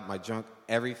 like, God, my junk,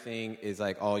 everything is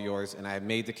all yours, and I had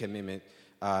made the commitment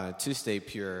to stay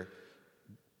pure.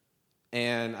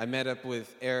 And I met up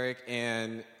with Eric,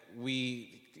 and he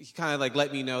kind of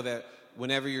let me know that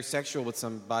whenever you're sexual with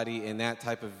somebody in that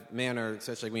type of manner,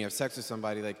 especially when you have sex with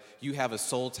somebody, you have a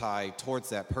soul tie towards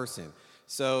that person.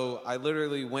 So I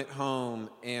literally went home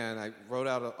and I wrote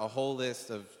out a whole list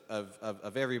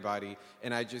of everybody,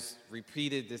 and I just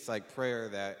repeated this prayer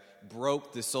that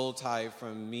broke the soul tie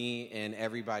from me and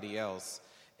everybody else.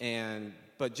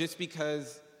 But just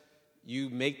because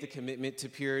you make the commitment to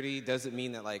purity doesn't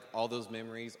mean that all those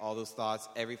memories, all those thoughts,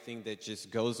 everything that just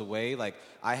goes away.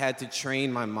 I had to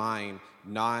train my mind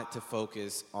not to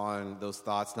focus on those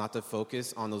thoughts, not to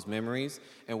focus on those memories.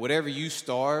 And whatever you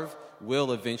starve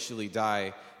will eventually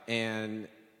die. And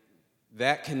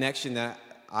that connection that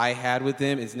I had with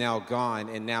them is now gone.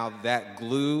 And now that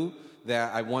glue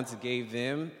that I once gave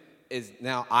them is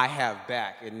now I have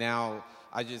back. And now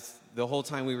the whole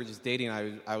time we were just dating,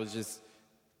 I was just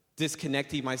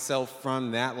disconnecting myself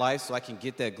from that life so I can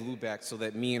get that glue back so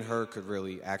that me and her could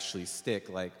really actually stick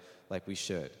like we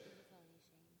should.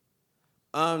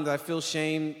 I feel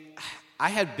shame. I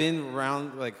had been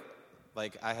around,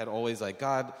 I had always,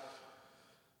 God,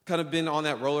 kind of been on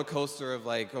that roller coaster of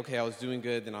okay, I was doing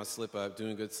good, then I'll slip up,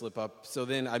 doing good, slip up. So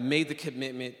then I made the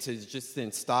commitment to just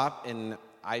then stop, and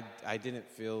I didn't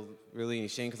feel really any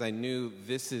shame because I knew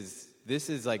this is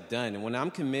done. And when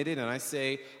I'm committed and I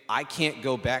say I can't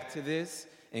go back to this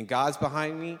and God's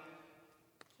behind me,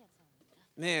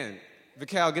 man,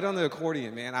 Vical, get on the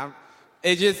accordion, man.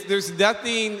 There's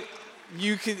nothing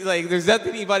you could there's nothing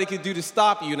anybody could do to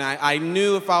stop you. And I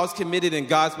knew if I was committed and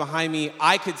God's behind me,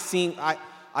 I could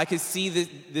see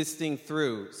this thing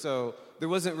through. So there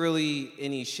wasn't really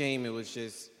any shame. It was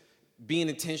just being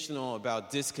intentional about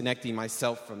disconnecting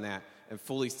myself from that and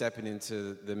fully stepping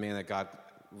into the man that God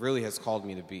really has called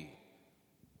me to be.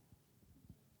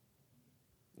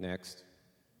 Next.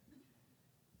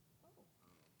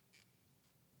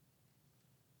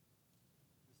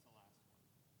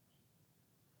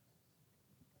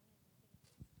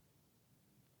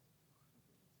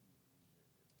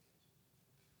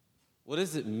 What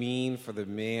does it mean for the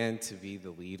man to be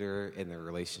the leader in the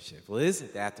relationship? Well,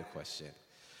 isn't that the question?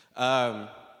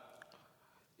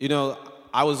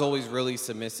 I was always really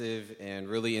submissive and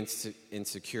really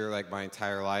insecure my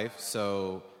entire life.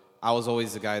 So I was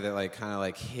always the guy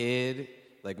that hid.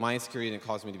 My insecurity didn't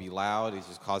cause me to be loud. It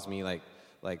just caused me to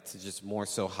just more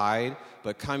so hide.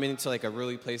 But coming into a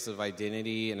really place of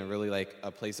identity and a really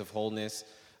a place of wholeness,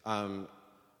 and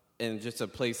just a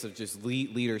place of just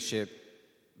leadership,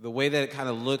 the way that it kind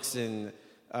of looks in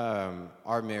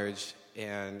our marriage,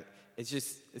 and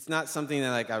it's not something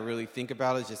that I really think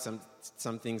about. It's just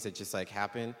some things that just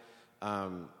happen.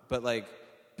 But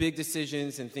big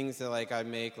decisions and things that I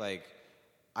make,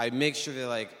 I make sure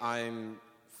that I'm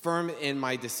firm in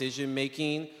my decision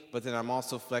making, but then I'm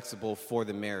also flexible for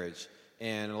the marriage.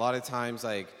 And a lot of times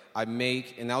I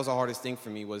make, and that was the hardest thing for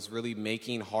me, was really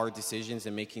making hard decisions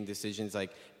and making decisions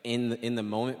in the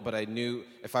moment. But I knew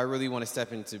if I really want to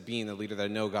step into being the leader that I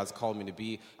know God's called me to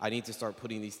be, I need to start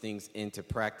putting these things into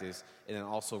practice and then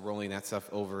also rolling that stuff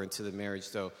over into the marriage.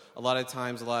 So a lot of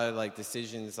times, a lot of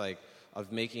decisions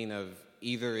of making of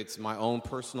either it's my own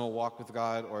personal walk with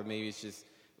God or maybe it's just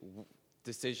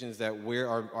decisions that we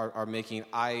are making,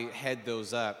 I head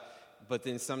those up. But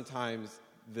then sometimes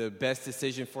the best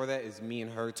decision for that is me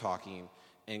and her talking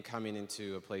and coming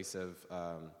into a place of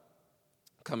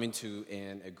coming to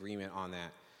an agreement on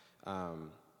that.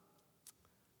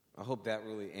 I hope that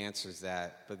really answers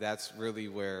that, but that's really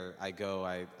where I go.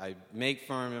 I make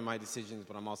firm in my decisions,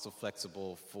 but I'm also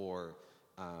flexible for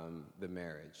the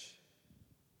marriage.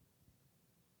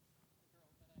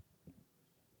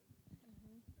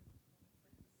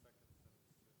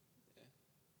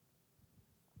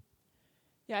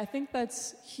 Yeah, I think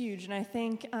that's huge. And I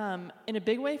think in a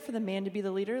big way for the man to be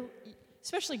the leader,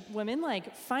 especially women,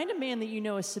 like find a man that you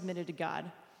know is submitted to God.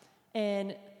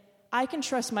 And I can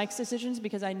trust Mike's decisions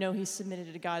because I know he's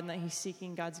submitted to God and that he's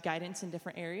seeking God's guidance in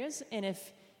different areas. And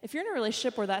if you're in a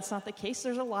relationship where that's not the case,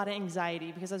 there's a lot of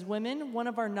anxiety because as women, one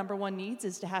of our number one needs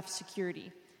is to have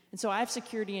security. And so I have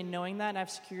security in knowing that. I have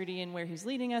security in where he's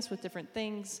leading us with different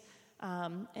things.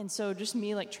 And so just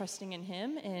me like trusting in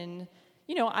him and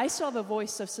I still have a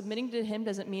voice, so submitting to him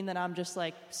doesn't mean that I'm just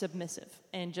like submissive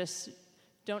and just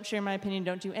don't share my opinion,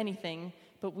 don't do anything,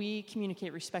 but we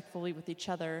communicate respectfully with each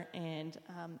other, and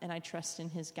I trust in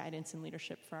his guidance and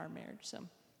leadership for our marriage. So. I was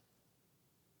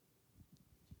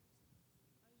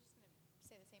just going to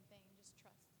say the same thing, just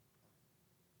trust.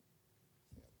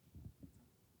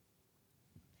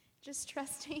 Just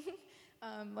trusting,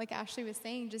 like Ashley was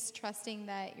saying, just trusting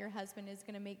that your husband is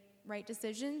going to make right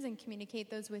decisions and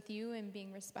communicate those with you and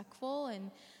being respectful.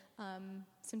 And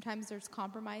sometimes there's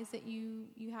compromise that you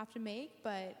have to make,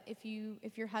 but if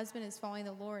your husband is following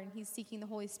the Lord and he's seeking the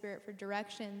Holy Spirit for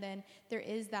direction, then there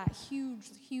is that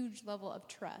huge level of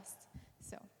trust.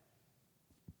 So,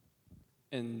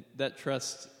 and that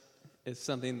trust is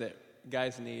something that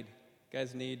guys need.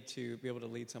 Guys need to be able to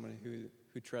lead someone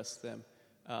who trusts them.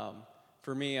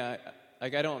 For me, I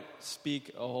don't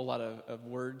speak a whole lot of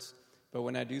words, but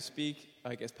when I do speak,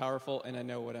 it's powerful and I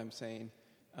know what I'm saying.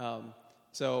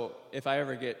 So if I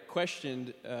ever get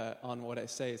questioned on what I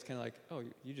say, it's kind of like, oh,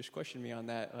 you just questioned me on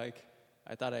that. Like,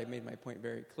 I thought I made my point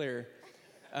very clear.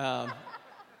 And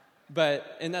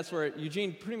that's where,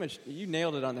 Eugene, pretty much, you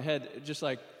nailed it on the head. Just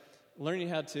like learning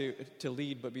how to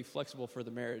lead but be flexible for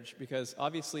the marriage. Because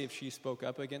obviously if she spoke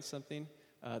up against something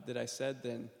that I said,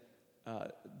 then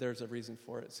there's a reason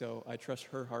for it. So I trust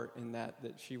her heart in that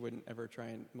she wouldn't ever try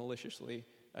and maliciously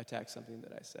attack something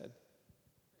that I said.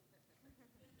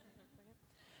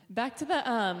 Back to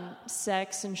the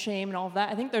sex and shame and all of that,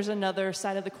 I think there's another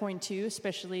side of the coin too,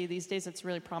 especially these days that's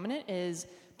really prominent, is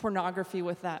pornography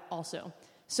with that also.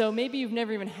 So maybe you've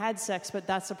never even had sex, but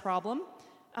that's a problem.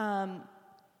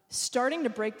 Starting to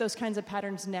break those kinds of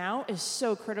patterns now is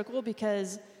so critical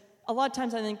because a lot of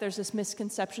times I think there's this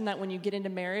misconception that when you get into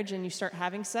marriage and you start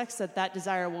having sex, that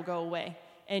desire will go away.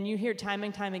 And you hear time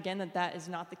and time again that is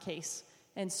not the case.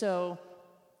 And so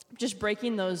just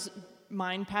breaking those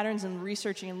mind patterns and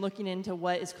researching and looking into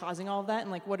what is causing all of that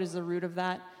and what is the root of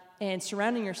that, and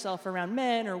surrounding yourself around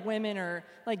men or women or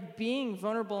being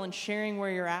vulnerable and sharing where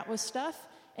you're at with stuff,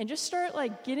 and just start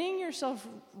getting yourself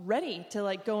ready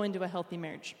to go into a healthy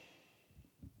marriage.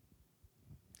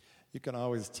 You can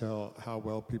always tell how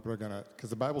well people are going to, because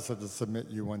the Bible said to submit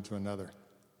you one to another.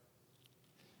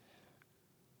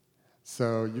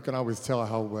 So you can always tell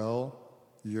how well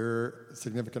your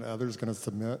significant other is going to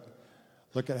submit.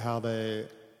 Look at how they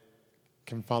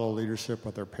can follow leadership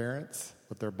with their parents,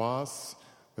 with their boss,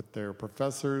 with their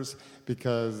professors,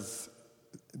 because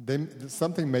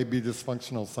something may be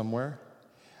dysfunctional somewhere,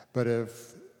 but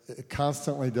if it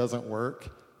constantly doesn't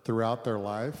work throughout their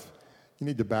life, you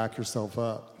need to back yourself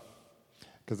up.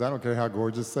 Because I don't care how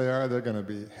gorgeous they are, they're going to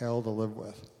be hell to live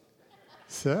with.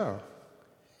 So,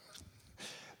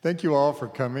 thank you all for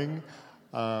coming.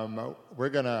 We're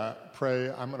going to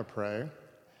pray. I'm going to pray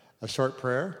a short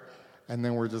prayer, and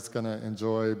then we're just going to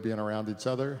enjoy being around each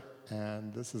other,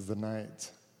 and this is the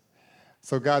night.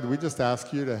 So, God, we just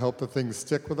ask you to help the things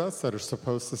stick with us that are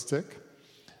supposed to stick.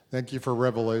 Thank you for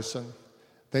revelation.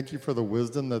 Thank you for the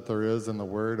wisdom that there is in the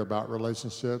Word about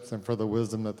relationships and for the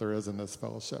wisdom that there is in this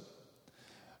fellowship.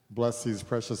 Bless these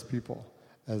precious people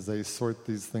as they sort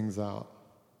these things out.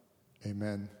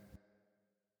 Amen.